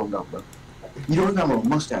grade. Calm down, bro. You don't have a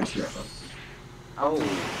mustache yet, bro.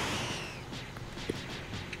 Oh.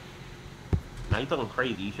 Now you talking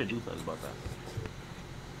crazy. You should do something about that.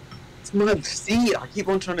 It's my seed. I keep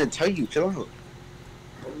on trying to tell you. Chill out.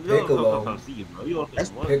 You don't Piccolo. come see you, bro. You don't That's,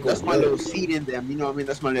 think Piccolo. that's my little seed in them. You know what I mean?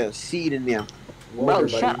 That's my little seed in them. Whoa, Bro,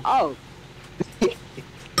 buddy. shut up.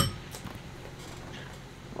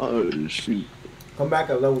 Oh, shoot. Come back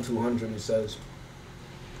at level 200, it says.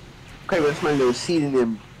 Okay, but that's my little seed in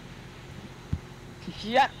them.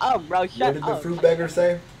 Shut up, bro. What Shut did the up. fruit beggar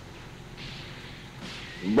say?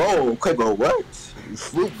 Bro, okay, but what?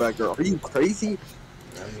 Fruit beggar, are you crazy?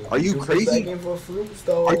 I mean, Are you people crazy? begging for fruits,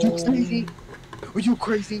 though. Are you crazy? Are you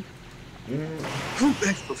crazy? Mm. Who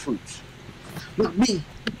begs for fruits? Not me.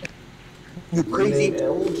 You crazy?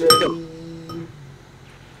 LJ.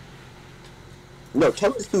 No,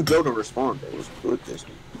 tell this dude Joe to respond. It was good this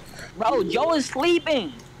week. Bro, Joe is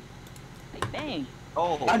sleeping. Like, dang.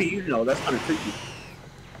 Oh. How do you know? That's kind of creepy.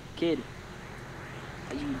 Kid.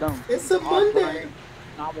 How you dumb? It's a Monday.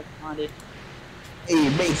 Not responded. Hey,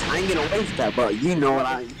 Mace, I ain't gonna waste that, but you know what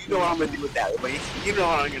I'm gonna do with that, Mace. You know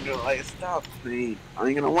what I'm gonna do. Like, stop, man. I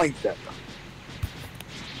ain't gonna waste that, bro.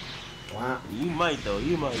 Wow. You might though.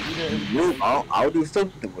 You might. You I'll do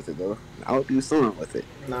something with it though. I'll do something with it.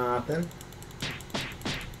 Nothing.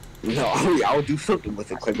 No, I'll do something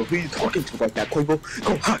with it, Quavo. Who you talking to like that, Quavo?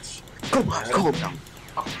 Go hush. Go hush. Calm down.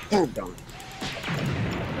 Calm down.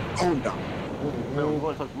 Calm down. don't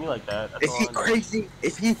want to talk to me like that. That's Is all he I know. crazy?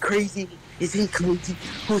 Is he crazy? Is he crazy?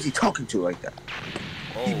 Who is he talking to like that?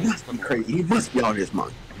 He must be crazy. He must be out of his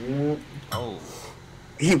mind. Oh.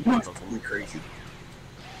 He must be crazy.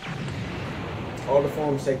 All the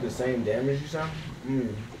forms take the same damage, you sound?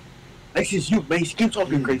 That's just you, Mace. Keep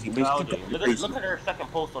talking crazy, Mace. Well, Keep talking look crazy. at her second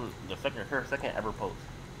post on her second ever post.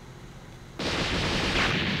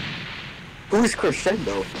 Who is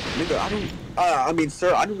Crescendo? Nigga, I don't. I mean,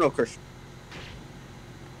 sir, I don't know Crescendo.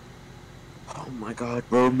 Oh my god,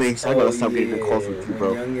 bro, Mace, I gotta stop getting the calls with you, When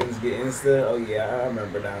bro. youngins get Insta, oh yeah, I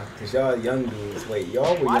remember now. Cause y'all young dudes, wait,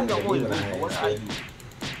 y'all were Why younger don't than me we? when I had What are Insta. you?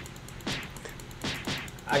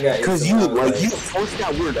 I got Insta. Cause you, when I was like, you forced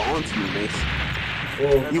that word onto me, Mace.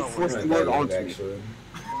 well, You forced the word onto me. actually.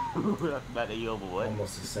 That's bad that you over what?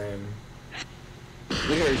 Almost the same.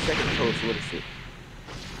 Look at her second post, what is it?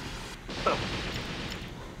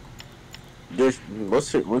 There's,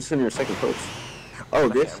 what's in your second post? Oh,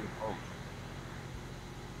 this?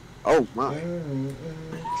 Oh, my.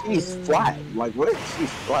 She's flat. Like, what?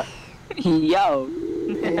 She's flat. Yo.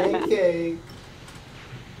 Okay.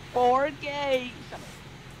 4K.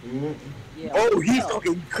 Yeah. Oh, he's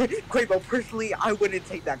talking. Quavo, personally, I wouldn't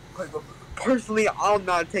take that. Quavo, personally, I'm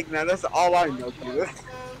not taking that. That's all I know, dude.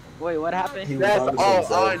 Wait, what happened? He was That's talking to all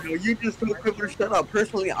himself. I know. You just told Quavo to shut up.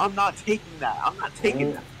 Personally, I'm not taking that. I'm not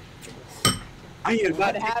taking that. I am not What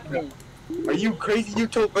taking happened? that. Are you crazy? You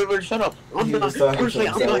told Quavo to shut up. I'm He not. was talking to Personally,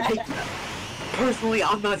 I'm himself. not taking that. Personally,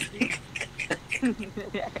 I'm not taking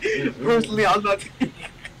Personally, I'm not taking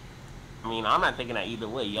I mean, I'm not thinking that either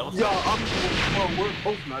way. Yo, Yo, we're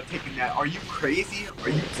both not taking that. Are you crazy? Are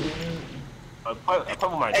you?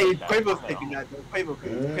 Quavo might Hey, take that. Quavo's taking that though. Quavo's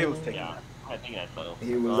taking Yeah, that. I'm taking that though.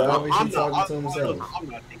 He was I'm obviously not, talking to himself. I'm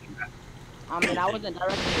not taking that. I mean, I wasn't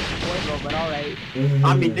directing it to Quavo, but alright.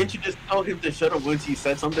 I mean, didn't you just tell him to shut up once he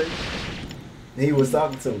said something? He was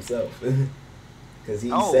talking to himself. Because he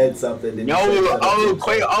said something. Then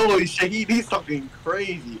Shahid, he's talking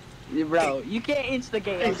crazy. Bro, you can't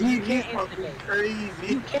instigate. You can't instigate. Crazy.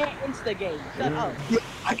 You can't instigate. Shut up. Yeah,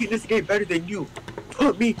 I can instigate better than you.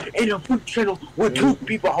 Put me in a food channel with 2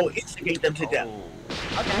 people. I'll instigate them to death.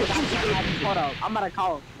 Okay, I got you. Hold up. I'm about to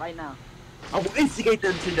call right now. I will instigate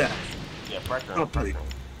them to death. Yeah, pressure.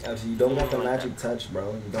 Actually, you don't got the magic touch,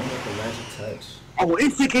 bro. You don't got the magic touch. I will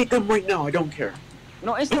instigate them right now. I don't care.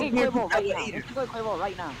 No, instigate Quavo right now. Instigate Quavo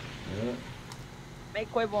right now. Yeah.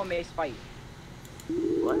 Make Quavo and Mace fight.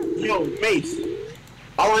 What? Yo, Mace.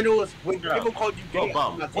 All I know is when people called you gay, you're a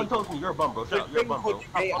bum. I'm not One taking told me you're a bum, bro. Shut up. You're a bum, bro.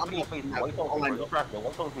 Gay, I'm I'm not taking that. One told me, bro.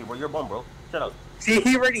 One told me, bro. You're a bum, bro. Shut up. See,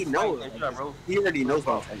 he already knows. Shut up, bro. He already knows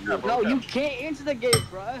what I'm trying to do. No, you can't instigate,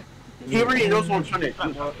 bro. He already knows what I'm trying to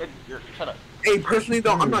do. Shut up. Hey, personally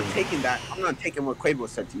though, I'm not taking that. I'm not taking what Quavo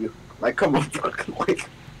said to you. Like, come on, bro. Like,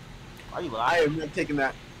 Are you I lying? am not taking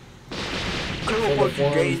that. So the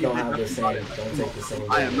forums don't have the same. Don't take the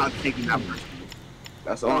same. I am not taking that personally.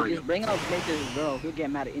 That's all I know. Just bring out Mace's girl. He'll get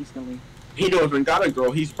mad instantly. He don't even got a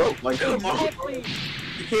girl. He's broke. Like, come on. Exactly.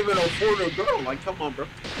 He can't even afford a girl. Like, come on, bro.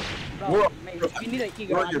 Bro, Mace, you need a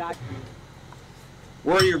ego. I got you.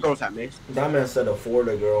 Where are your girls at, Mace? That man said afford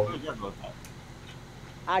a girl.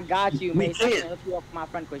 I got you, We Mace. I can't. can hook you up with my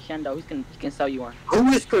friend Crescendo. He can sell you one. Who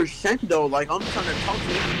is Crescendo? Like, I'm trying to talk to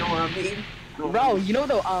him. You know what I mean? Bro, you know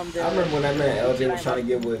the I remember when that man LJ was trying to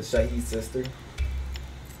get with Shahid's sister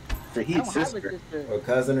So I he's don't have a sister. sister. or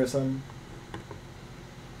cousin or something.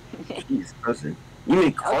 He's cousin. You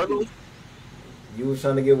mean Carlos? You was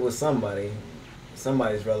trying to get with somebody's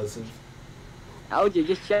relative. LJ,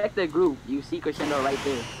 just check the group. You see Crescendo right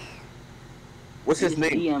there. What's his Just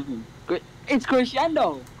name? DM him. It's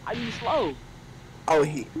Crescendo. Are you slow? Oh,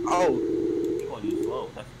 You gonna use slow?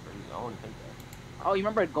 That's crazy. I wouldn't think that. Oh, you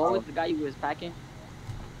remember Gold, the guy you was packing?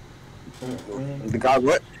 the guy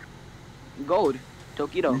what? Gold.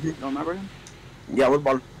 Tokido. You don't remember him? Yeah, what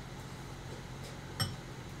about him?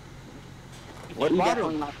 What He about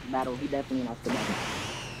definitely him? lost the battle. He definitely lost the battle.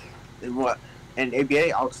 And what? And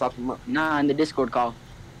ABA, I'll stop him up. Nah, in the Discord call.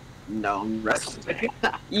 No, I'm wrestling.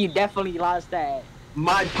 You definitely lost that.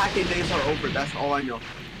 My packing days are over. That's all I know.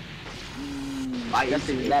 I That's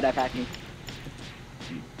instigate. bad at packing.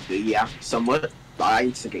 Yeah, somewhat. I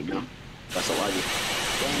instigate now. That's all I do.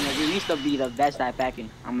 Damn, you used to be the best at packing.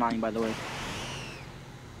 I'm lying, by the way.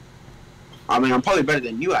 I mean, I'm probably better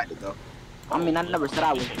than you at it, though. I mean, I never said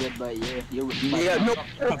I was good, but yeah, you might. Yeah, no,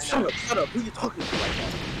 shut up. Who you talking to like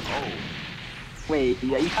that? Oh. Wait,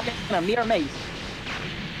 are you talking to me or Mace?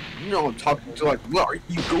 You know I'm talking to, like, what, are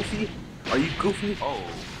you goofy? Are you goofy? Oh.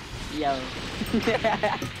 Yo.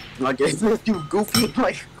 Like, is this you goofy?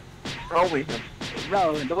 Like, throwing him.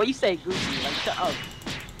 Bro, the way you say goofy, like, shut up.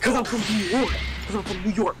 Cause I'm from New York.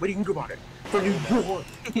 What do you think about it? From New York.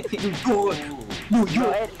 New Bro, York. bro,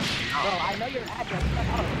 I know your address.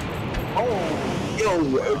 Shut up. Oh. Yo,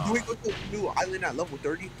 do we go to a new island at level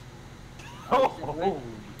 30? Oh.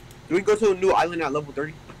 Do we go to a new island at level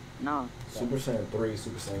 30? No, Super Saiyan 3,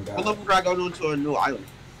 Super Saiyan What God. level do I go to a new island?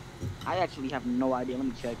 I actually have no idea. Let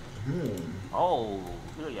me check. Oh.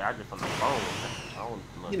 Yeah, I just on the phone. I don't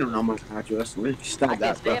know. You don't know my address. Stop I can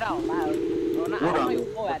that, say it bro. out loud. Well, not, I Hold don't know on. your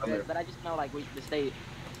full address, but I just know, like, the state.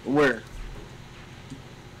 Where?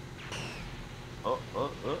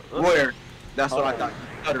 Where? That's what I thought.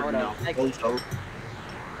 I don't Hold know. on. Check Also,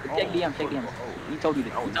 DM, check DM. He told you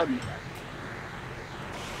that. He told me.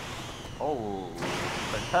 Oh.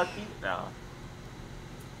 Kentucky? No.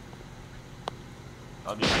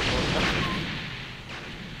 I'll be like,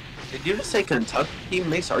 did you just say Kentucky,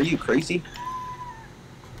 Mace? Are you crazy?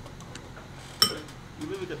 you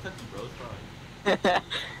live in Kentucky, bro. It's fine.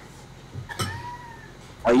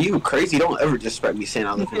 Are you crazy? Don't ever disrespect me saying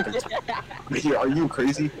I live in Kentucky. Are you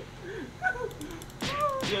crazy?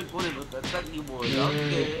 You're one of the Kentucky boys.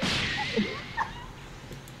 I'm scared.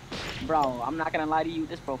 Bro, I'm not gonna lie to you.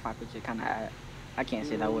 This profile picture kind of, I can't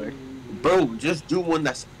say that word. Bro, just do one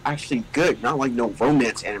that's actually good, not like no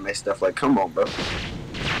romance anime stuff. Like, come on, bro.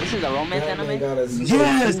 This is a romance That man anime? got a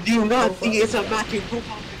Yes, do you not see it's a matching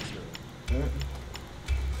profile picture?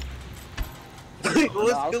 Let's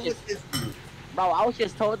go with this. Bro, I was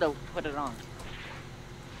just told to put it on.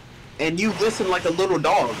 And you listen like a little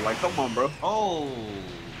dog. Like, come on, bro. Oh.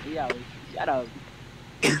 Yo, shut up.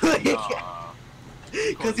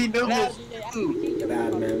 Because he knows Bad, it's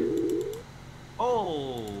Bad man.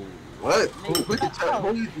 Oh. what? Who can tell?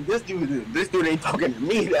 Who this dude is? This dude ain't talking to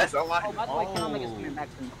me. That's a lie. Oh, by the way, Comic is coming back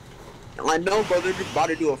soon. I know, bro. They're just about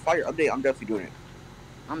to do a fire update. I'm definitely doing it.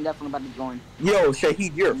 I'm definitely about to join. Yo,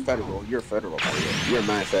 Shahid, you're a federal. You're a federal. By the way. You're a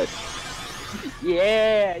mad fed.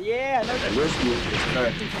 Yeah, yeah. No, And this dude is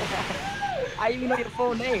cut. I even know your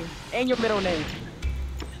full name and your middle name.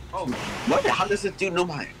 Oh, What? How does this dude know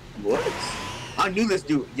my what? I knew this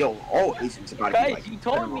dude. Yo, all Asians about to be Guys, like. you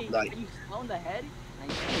told federal, me. Like, Are you slow in the head?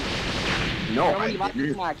 no, Remember I you locked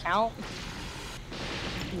didn't. my account?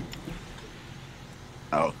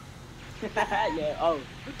 Oh, Yeah. Oh,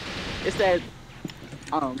 it said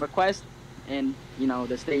request, and you know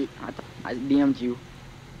the state. I DM'd you,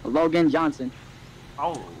 Logan Johnson.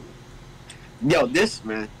 oh. yo, this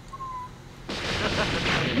man.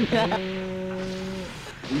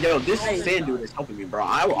 Yo, this sand dude is helping me, bro.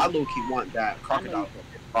 I low key want that crocodile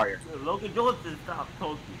fire. Logan Johnson, stop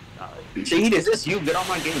talking. Shahid, is this you? Get on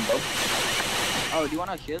my game, bro. Oh, do you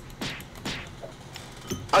want a ship?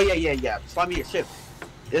 Oh yeah. Slide me a ship.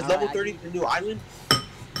 Is level Alright, 30 the new island?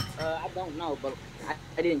 I don't know, but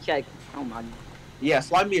I didn't check. Oh my. Yeah,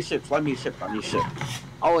 slide me a ship. I need a ship.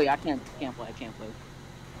 Oh wait, I can't play.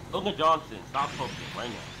 Logan Johnson, stop talking right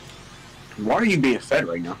now. Why are you being fed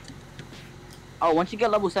right now? Oh, once you get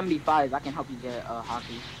level 75, I can help you get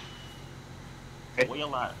hockey. Where you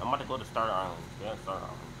at? I'm about to go to Star Island. Yeah, Star Island.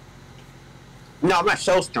 No, I'm at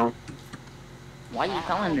Shellstone. Why are you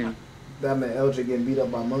telling them? That man LJ getting beat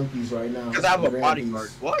up by monkeys right now. Because I have a Rambies. bodyguard.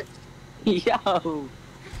 What? Yo.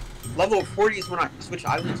 Level 40 is when I switch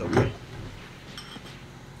islands, okay?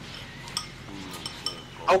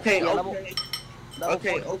 Okay, Yeah, okay. Level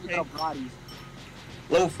Okay, 40, okay. you got bodies.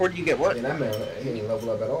 Level 40, you get what? Yeah, that man, he ain't level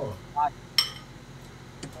up at all.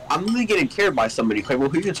 I'm really getting cared by somebody. Okay, well,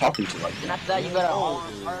 who you talking to like And that? after that, you go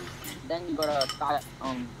to Park. Then you go to Sky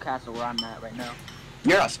Castle where I'm at right now.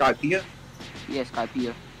 You're at Skypea? Yeah,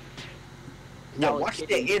 Skypea. No, was watch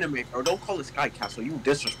kidding. the anime, bro. Don't call it Sky Castle. You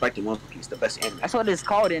disrespecting One Piece, the best anime. That's what it's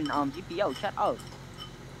called in GPO. Shut up.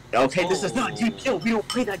 Okay, this is not GPO. We don't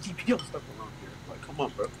play that GPO stuff around here. Like, come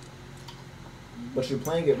on, bro. But you're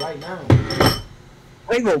playing it right now.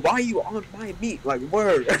 Hey, bro, why are you on my meat? Like,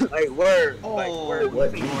 word. Like, word. Like, word.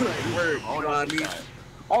 What? Like, word. You know what I mean?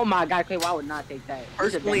 Oh my God, Clay, I would not take that.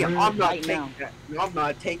 Personally, I'm not right taking now. that. I'm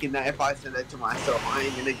not taking that if I send that to myself. I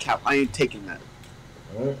ain't gonna cap. I ain't taking that.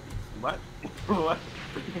 Huh? What? What?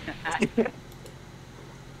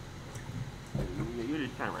 You're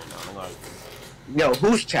just chatting right now. I'm like, Yo,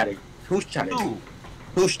 who's chatting? Who's chatting? who?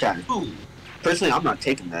 Who's chatting? Who? Personally, I'm not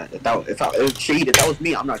taking that. If Shahid, if that was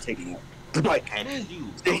me, I'm not taking it. Like, That is you.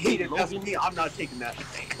 Shahid, if that's Logan, me, I'm not taking that.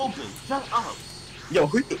 Logan, shut up. Yo,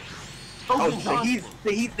 who? Oh, Logan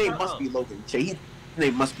Shahid's name must be Logan. Shahid's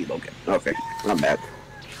name must be Logan. Okay, I'm bad.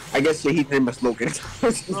 I guess Shahid's name is Logan.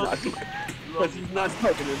 Because he's not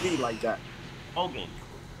talking to me like that. Logan.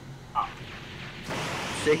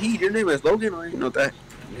 Shahid, your name is Logan? I didn't know that.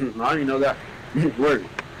 I didn't know that. Word.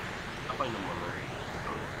 I'm playing no more, man.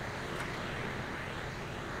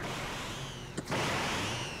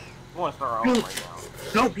 I want to start off right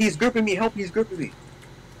now. Nope, he's gripping me. Help, he's gripping me.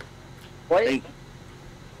 What? Hey.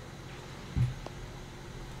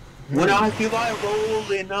 When I feel like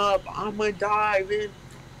rolling up, I'ma dive in.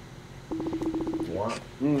 What?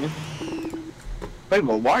 Wait,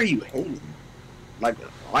 well, why are you hating? Like,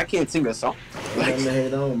 I can't sing this song. Nothing to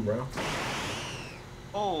hate on, bro.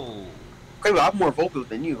 Oh. Quavo, I have more vocals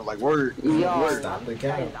than you. Like, word. Yo, Word. Stop the that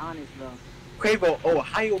count. is honest though. Quavo,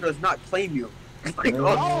 Ohio does not claim you. Like, No.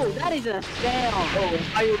 Oh, that is a scam.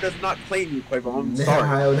 Ohio does not claim you, Quavo. I'm Nah, sorry.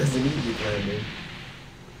 Ohio doesn't need you, man.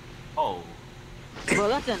 Oh. Bro,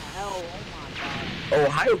 that's an L. Oh my God.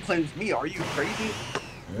 Ohio claims me. Are you crazy?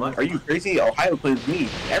 What? Are you crazy? Ohio claims me.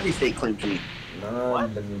 Every state claims me. Nah, What?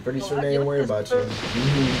 I'm pretty sure they ain't worried about you.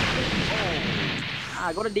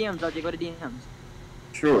 Ah, go to DMs, LJ. Go to DMs.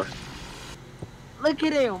 Sure. Look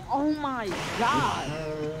at him. Oh my God.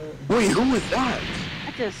 Wait, who was that?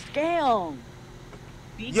 That's a scam.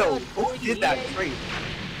 Yo, who did that trade?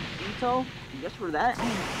 Vito? Just for that?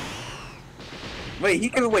 Wait, he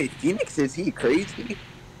gave away Phoenix? Is he crazy?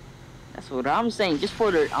 That's what I'm saying. Just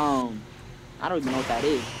for the I don't even know what that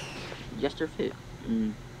is. Gesture fit. I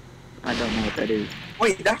don't know what that is.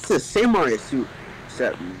 Wait, that's a samurai suit.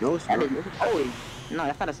 Set. No, it's That not. is, oh, no,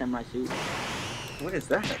 that's not a samurai suit. What is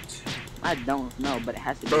that? I don't know, but it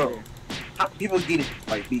has to be Bro. there. How do people get it,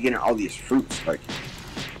 like, be getting all these fruits? Like,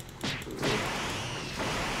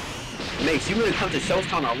 Mace, you gonna come to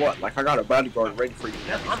Shelltown or what? Like, I got a bodyguard ready for you.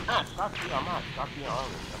 I'm not. Stop being honest. I'm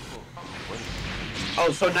cool. I'm waiting.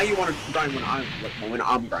 Oh, so now you want to grind when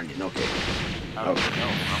I'm grinding? Okay. I don't know.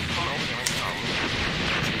 I'm coming over there right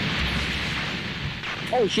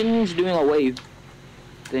now. Oh, Shin's doing a wave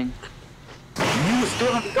thing. You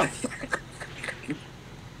still haven't got.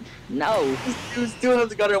 No. You still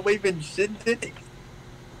haven't got a wave in Shindig.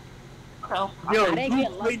 hell? Yo, I didn't you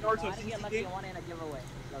get play lucky. Naruto I didn't get CC lucky games? and one in a giveaway.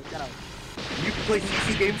 So shut up. You play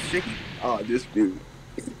CC games, Shaky? Oh, this dude.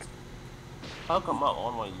 How come I'm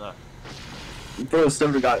on my left? Bro,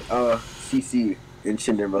 Silver got CC in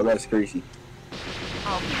Shinden, bro. That's crazy.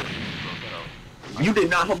 How come you You did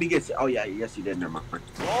not help me get. Oh yeah, yes you did. Never mind.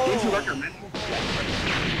 Didn't you recommend me?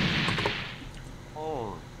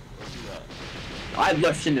 Oh, let's do that. I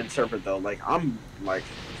left Shinden server though. Like I'm like,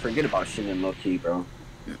 forget about Shinden low key, bro.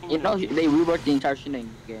 You know they reworked the entire Shining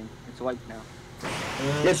game. It's wiped now.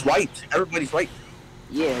 It's wiped. Everybody's wiped.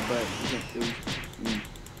 Yeah, but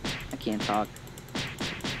I can't talk.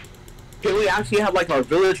 Can we actually have like our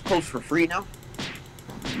village close for free now?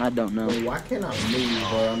 I don't know. Wait, why can't I move,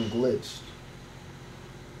 bro? I'm glitched.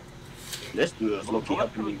 This dude is low key Go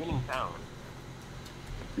up to helping the me. beginning town.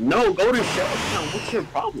 No, go to Shell Town. What's your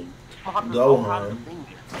problem, I'll have to Go, know how to man.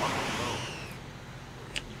 think it. I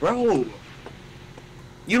don't bro?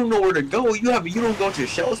 You don't know where to go. You don't go to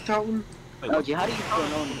Shell's Town. know. LG, how do you feel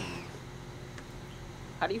knowing?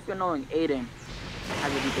 How do you feel knowing Aiden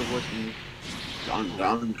has a deeper voice than you?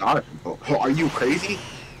 On God, bro. Are you crazy?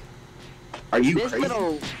 Are you This crazy?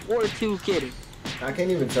 little 4'2" kid. I can't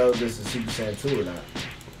even tell if this is Super Saiyan 2 or not.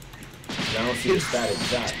 I don't see the static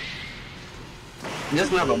shot. He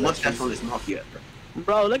doesn't have a mustache on his mouth yet, bro.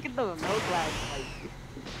 Bro, look at the milk glass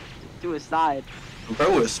like to his side.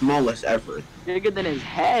 Bro is smallest ever. Bigger than his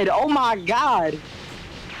head. Oh my god.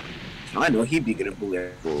 I know he'd be getting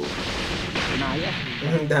bullied. Nah, yeah.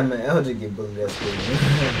 That man LJ get bullied at school.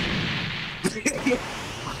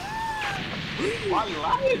 Why you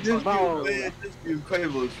lying? This Bro. dude, man, this dude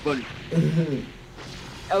Quavo is funny.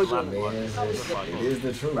 LJ. Man, it is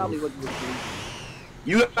the truth. Probably would be.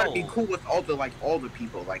 You gotta be cool with all the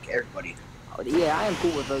people, like everybody. Oh, yeah, I am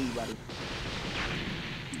cool with everybody.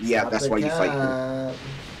 Yeah, that's why you fight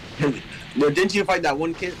him. No, didn't you fight that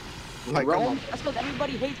one kid? Like, come Rome? on. That's because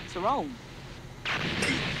everybody hates Rome.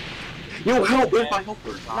 Yo, help! Where's my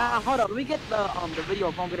helper? Nah, hold up. Let me get the video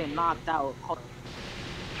of Rome getting knocked out. Hold up.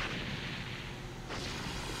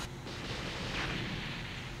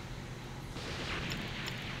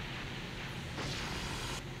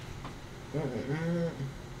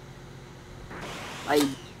 Like,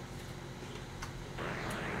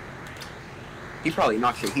 He probably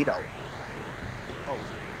knocked your heat out. Oh,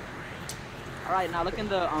 all right, now look in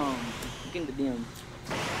the DM.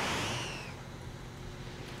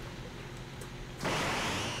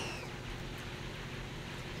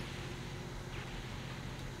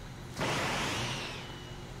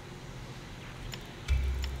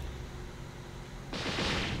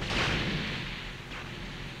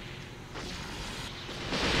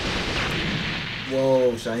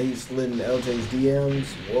 Whoa, Shaheed slid in LJ's DMs.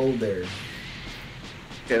 Whoa there.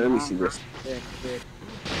 Okay, let me see this. Good.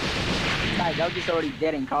 Guys, that was just already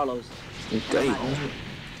dead in Carlos. Dang.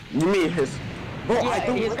 You mean his? Bro, Yeah, I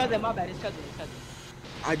don't. his Like, cousin. My bad. His cousin.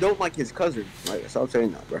 I don't like his cousin. Like, stop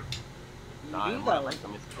saying that, bro. nah, You I though. like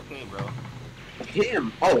them. It's okay, bro.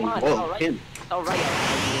 Him. Come on, Oh, it's alright. him. It's alright.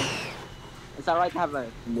 It's alright to have a.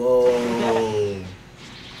 Whoa.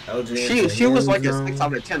 LJ. She was like a now? 6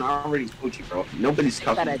 out of 10. I already told you, bro. Nobody's 6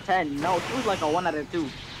 out cuffing. of 10. No, she was like a 1 out of 2.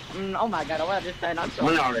 Oh my god, a 1 out of 10. I'm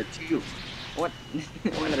sorry. 1 out of 2. What?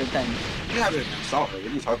 1 out of 10. You haven't assault her. What are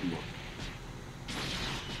you talking about?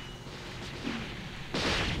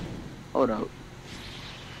 Hold up.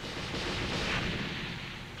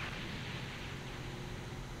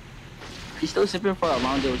 He's still sipping for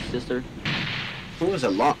Alonzo's sister. Who was a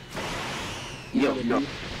lot? You Yo, know the no. dude?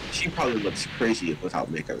 She probably looks crazy without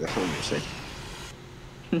makeup. That's what I'm gonna say.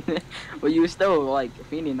 But you were still like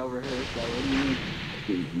fiending over her. So what do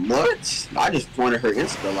you mean? What? I just wanted her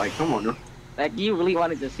Insta. Like, come on, no. Like you really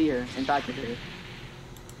wanted to see her and talk to her.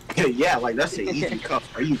 Yeah, like that's an easy cuff.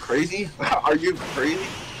 Are you crazy? Are you crazy?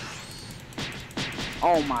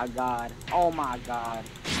 Oh my god. Oh my god.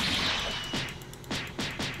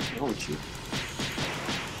 Don't you?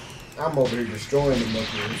 I'm over here destroying the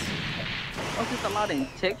Meckians. Oh, just allowed in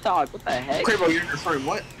TikTok. What the heck? Quavo, you're destroying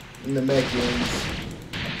what? In the Meckians.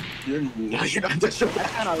 You're not destroying.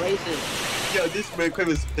 That's kind of racist. Yo, this man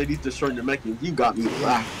Quavo said he's destroying the Meckians. You got me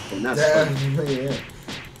laughing. That's funny. Definitely, yeah.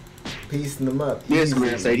 Piecing them up. This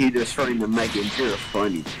man easy. said he destroying the Meckians. You're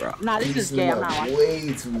funny, bro. Nah, this is Piecing gay. them I'm up not watching. way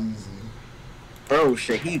too easy. Bro,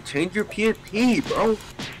 Shaheed, change your PNP, bro.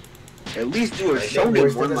 At least do a Like, show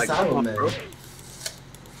where's one, the like, come on, asylum, bro. man?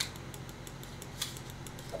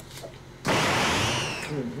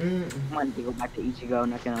 I wanted to go back to Ichigo,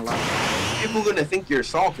 not gonna lie. People gonna think you're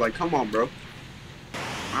soft, like, come on, bro.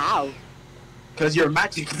 Ow. Cause you're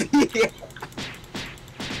matching.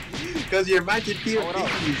 Cause you're matching Hold up.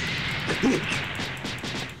 PNPs.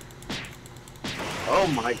 Oh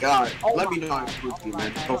my god. Oh Let my me know I'm God. pussy, Oh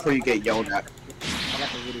man. my Before you get yelled at. I got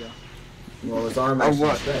the video. Well, his arm Oh, actually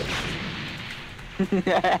what? stretched.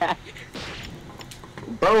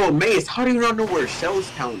 Bro, Mace, how do you not know where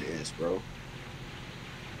Shellstown is, bro?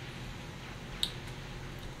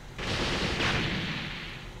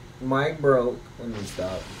 Mike broke. Let me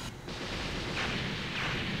stop.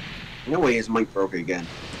 No way his mic broke again.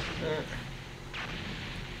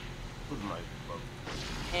 Who's Mike?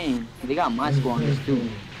 Dang, they got my score on this too.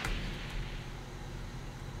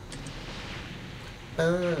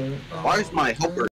 Why is my helper